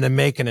going to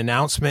make an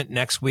announcement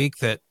next week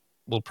that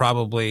will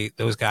probably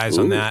those guys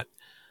on that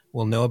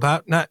will know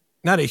about. Not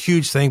a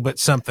huge thing, but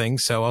something.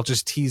 So I'll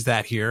just tease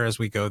that here as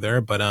we go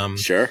there. But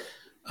sure.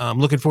 I'm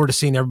looking forward to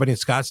seeing everybody in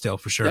Scottsdale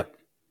for sure.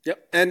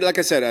 Yep. And like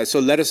I said, so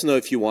let us know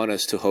if you want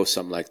us to host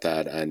something like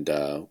that, and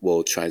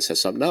we'll try and set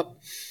something up.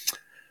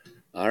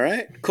 All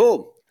right,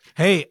 cool.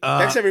 Hey,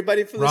 thanks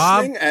everybody for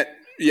Rob, listening.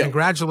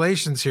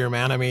 Congratulations here,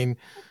 man. I mean,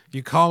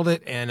 you called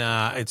it, and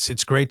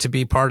it's great to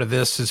be part of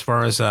this as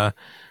far as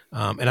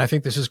and I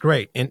think this is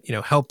great, and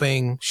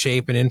helping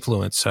shape and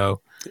influence.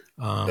 So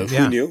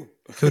who knew?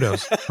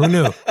 Kudos. Who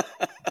knew?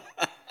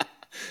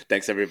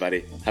 Thanks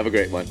everybody. Have a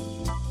great one.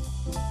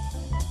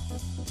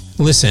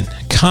 Listen,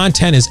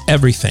 content is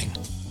everything.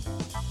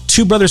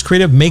 Two Brothers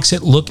Creative makes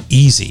it look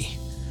easy.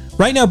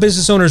 Right now,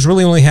 business owners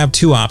really only have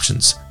two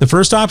options. The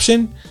first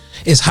option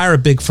is hire a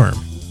big firm.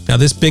 Now,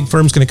 this big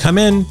firm's going to come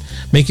in,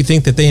 make you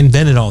think that they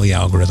invented all the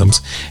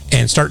algorithms,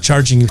 and start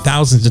charging you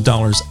thousands of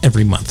dollars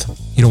every month.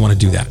 You don't want to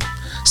do that.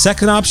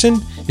 Second option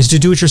is to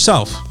do it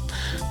yourself.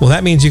 Well,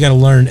 that means you got to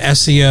learn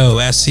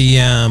SEO,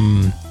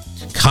 SEM,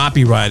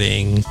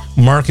 copywriting,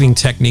 marketing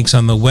techniques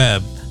on the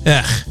web.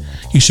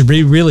 You should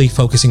be really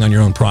focusing on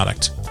your own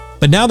product.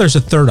 But now there's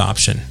a third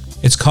option.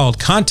 It's called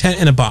Content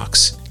in a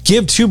Box.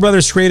 Give Two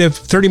Brothers Creative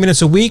 30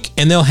 minutes a week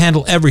and they'll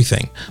handle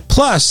everything.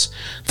 Plus,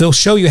 they'll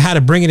show you how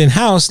to bring it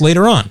in-house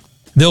later on.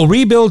 They'll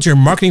rebuild your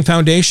marketing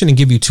foundation and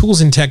give you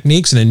tools and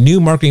techniques and a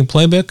new marketing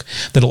playbook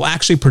that'll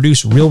actually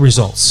produce real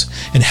results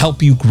and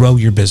help you grow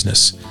your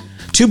business.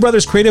 Two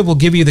Brothers Creative will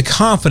give you the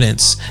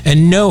confidence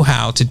and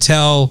know-how to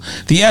tell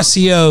the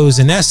SEOs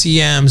and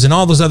SEMs and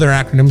all those other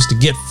acronyms to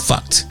get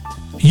fucked.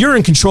 You're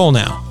in control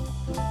now.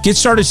 Get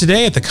started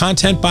today at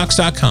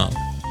thecontentbox.com.